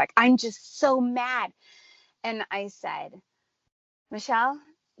she was like, I'm just so mad. And I said, Michelle,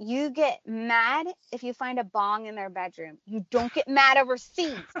 you get mad if you find a bong in their bedroom. You don't get mad over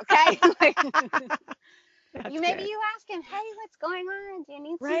C's, okay? That's Maybe good. you ask him, hey, what's going on? Do you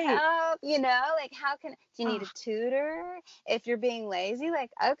need some Right. help? Like do you need Oh, a tutor? If you're being lazy, like,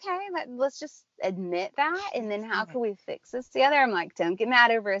 okay, let's just admit that. And then how love it. can we fix this together? I'm like, don't get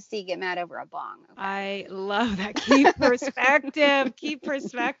mad over a C, get mad over a bong, I love that. Keep perspective. Keep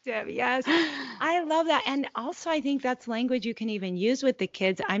perspective. Yes. okay? I love that. And also, I think that's language you can even use with the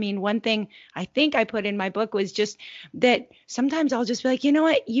kids. I mean, one thing I think I put in my book was just that sometimes I'll just be like, you know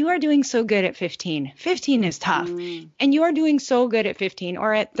what? You are doing so good at 15. 15 is tough. Mm, And you are doing so good at 15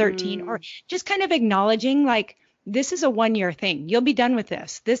 or at 13 or mm, just kind of acknowledging like, this is a 1 year thing. You'll be done with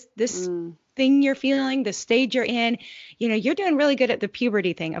this. This mm. thing you're feeling, the stage you're in, you're doing really good at the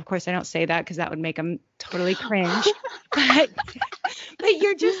puberty thing. Of course, I don't say that because that would make them totally cringe. But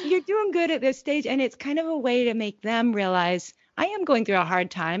you're doing good at this stage and it's kind of a way to make them realize I am going through a hard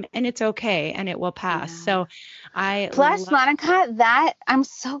time and it's okay and it will pass. Yeah. So I Plus, love Monica, that I'm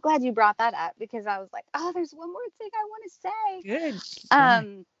so glad you brought that up because I was like, oh, there's one more thing I want to say. good. Keep going.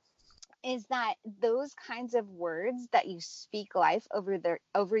 Is that those kinds of words that you speak life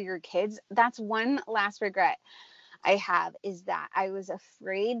over your kids? That's one last regret I have is that I was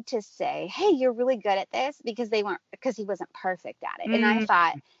afraid to say, hey, you're really good at this because he wasn't perfect at it. And I Mm,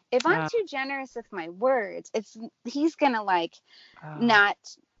 thought If I'm too generous with my words, he's gonna like not,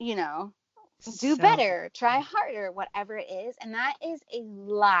 do better, try harder, whatever it is. And that is a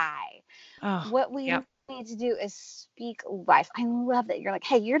lie. What we need to do is speak life. I love that you're like,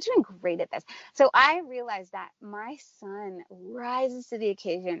 hey, you're doing great at this. So I realized that my son rises to the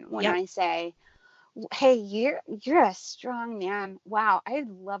occasion when I say, hey, you're a strong man. Wow, I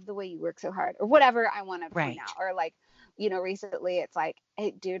love the way you work so hard, or whatever I want to point out. Or like, recently it's like,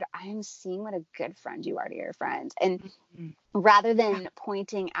 hey, dude, I'm seeing what a good friend you are to your friends. And rather than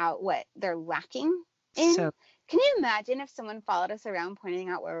pointing out what they're lacking in, can you imagine if someone followed us around pointing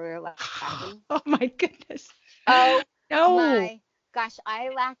out where we were lacking? Oh my goodness. Oh no. My gosh, I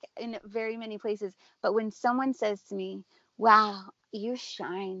lack in very many places. But when someone says to me, wow, you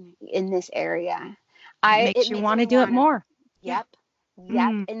shine in this area, it makes you want to do it more. Yep.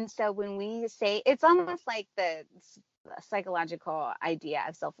 And so when we say, it's almost like the psychological idea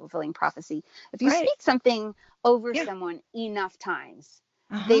of self-fulfilling prophecy. If you speak something over someone enough times,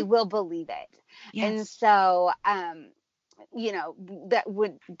 they will believe it. And so that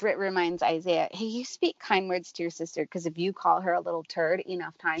would, Britt reminds Isaiah, hey, you speak kind words to your sister, because if you call her a little turd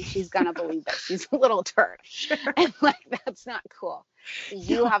enough times, she's gonna believe that she's a little turd. And like, that's not cool.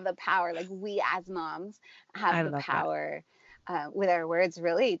 You have the power, like we as moms have the power with our words,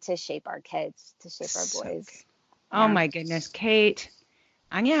 really, to shape our kids, to shape our boys. Oh my goodness, Kate,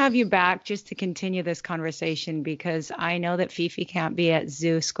 I'm going to have you back just to continue this conversation, because I know that Fifi can't be at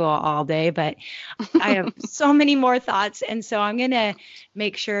zoo school all day, but I have so many more thoughts. And so I'm going to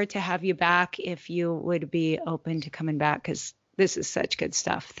make sure to have you back if you would be open to coming back, because this is such good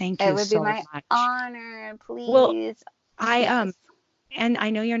stuff. Thank you so much. It would be my honor, please. Well, and I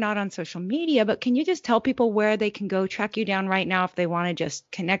know you're not on social media, but can you just tell people where they can go track you down right now if they want to just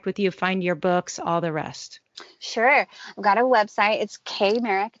connect with you, find your books, all the rest? Sure. I've got a website. It's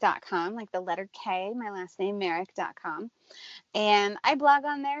kmerrick.com, like the letter K, my last name, Merrick.com. And I blog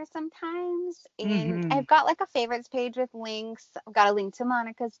on there sometimes. And I've got like a favorites page with links. I've got a link to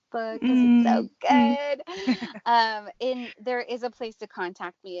Monica's book, because it's so good. And there is a place to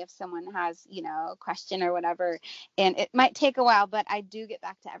contact me if someone has, a question or whatever. And it might take a while, but I do get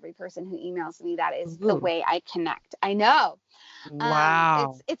back to every person who emails me. That is the way I connect. I know.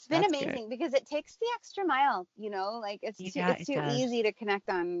 Wow. It's been amazing, because it takes the extra mile, like it's too easy to connect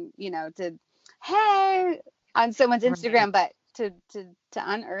on, on someone's Instagram, but to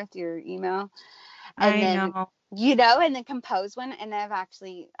unearth your email and then compose one. And I've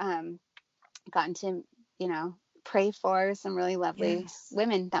actually gotten to, pray for some really lovely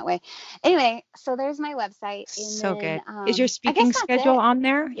women that way. Anyway, so there's my website. And good. Is your speaking schedule on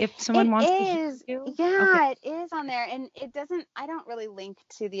there if someone wants to hear you? Yeah, it is on there. And I don't really link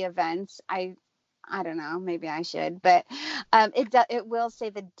to the events. I don't know, maybe I should, but it will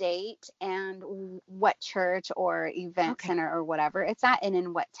say the date and what church or event center or whatever it's at, and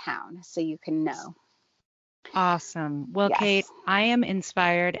in what town, so you can know. Awesome. Well, Kate, I am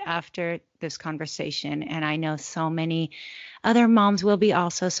inspired after this conversation, and I know so many other moms will be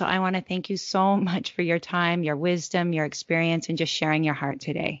also. So I want to thank you so much for your time, your wisdom, your experience, and just sharing your heart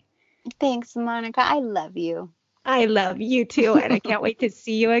today. Thanks, Monica. I love you. I love you too, and I can't wait to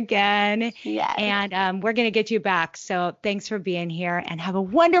see you again. Yes. And we're going to get you back. So thanks for being here, and have a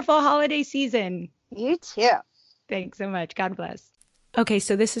wonderful holiday season. You too. Thanks so much. God bless. Okay,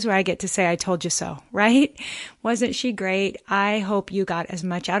 so this is where I get to say I told you so, right? Wasn't she great? I hope you got as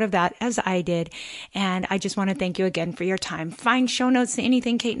much out of that as I did. And I just want to thank you again for your time. Find show notes to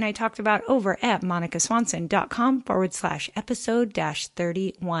anything Kate and I talked about over at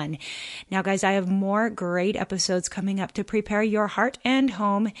monicaswanson.com/episode-31. Now, guys, I have more great episodes coming up to prepare your heart and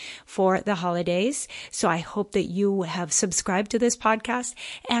home for the holidays. So I hope that you have subscribed to this podcast,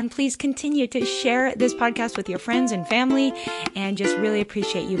 and please continue to share this podcast with your friends and family, and just really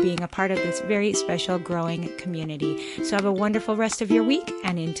appreciate you being a part of this very special growing community. So have a wonderful rest of your week,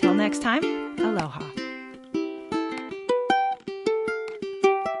 and until next time, aloha.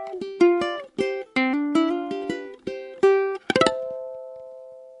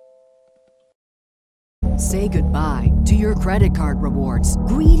 Say goodbye to your credit card rewards.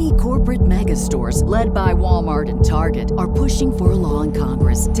 Greedy corporate mega stores, led by Walmart and Target, are pushing for a law in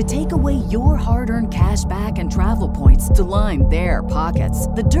Congress to take away your hard-earned cash back and travel points to line their pockets.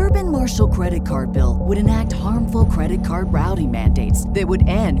 The Durbin-Marshall credit card bill would enact harmful credit card routing mandates that would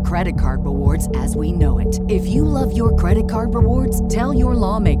end credit card rewards as we know it. If you love your credit card rewards, tell your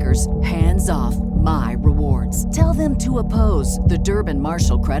lawmakers, hands off my rewards. Tell them to oppose the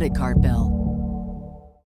Durbin-Marshall credit card bill.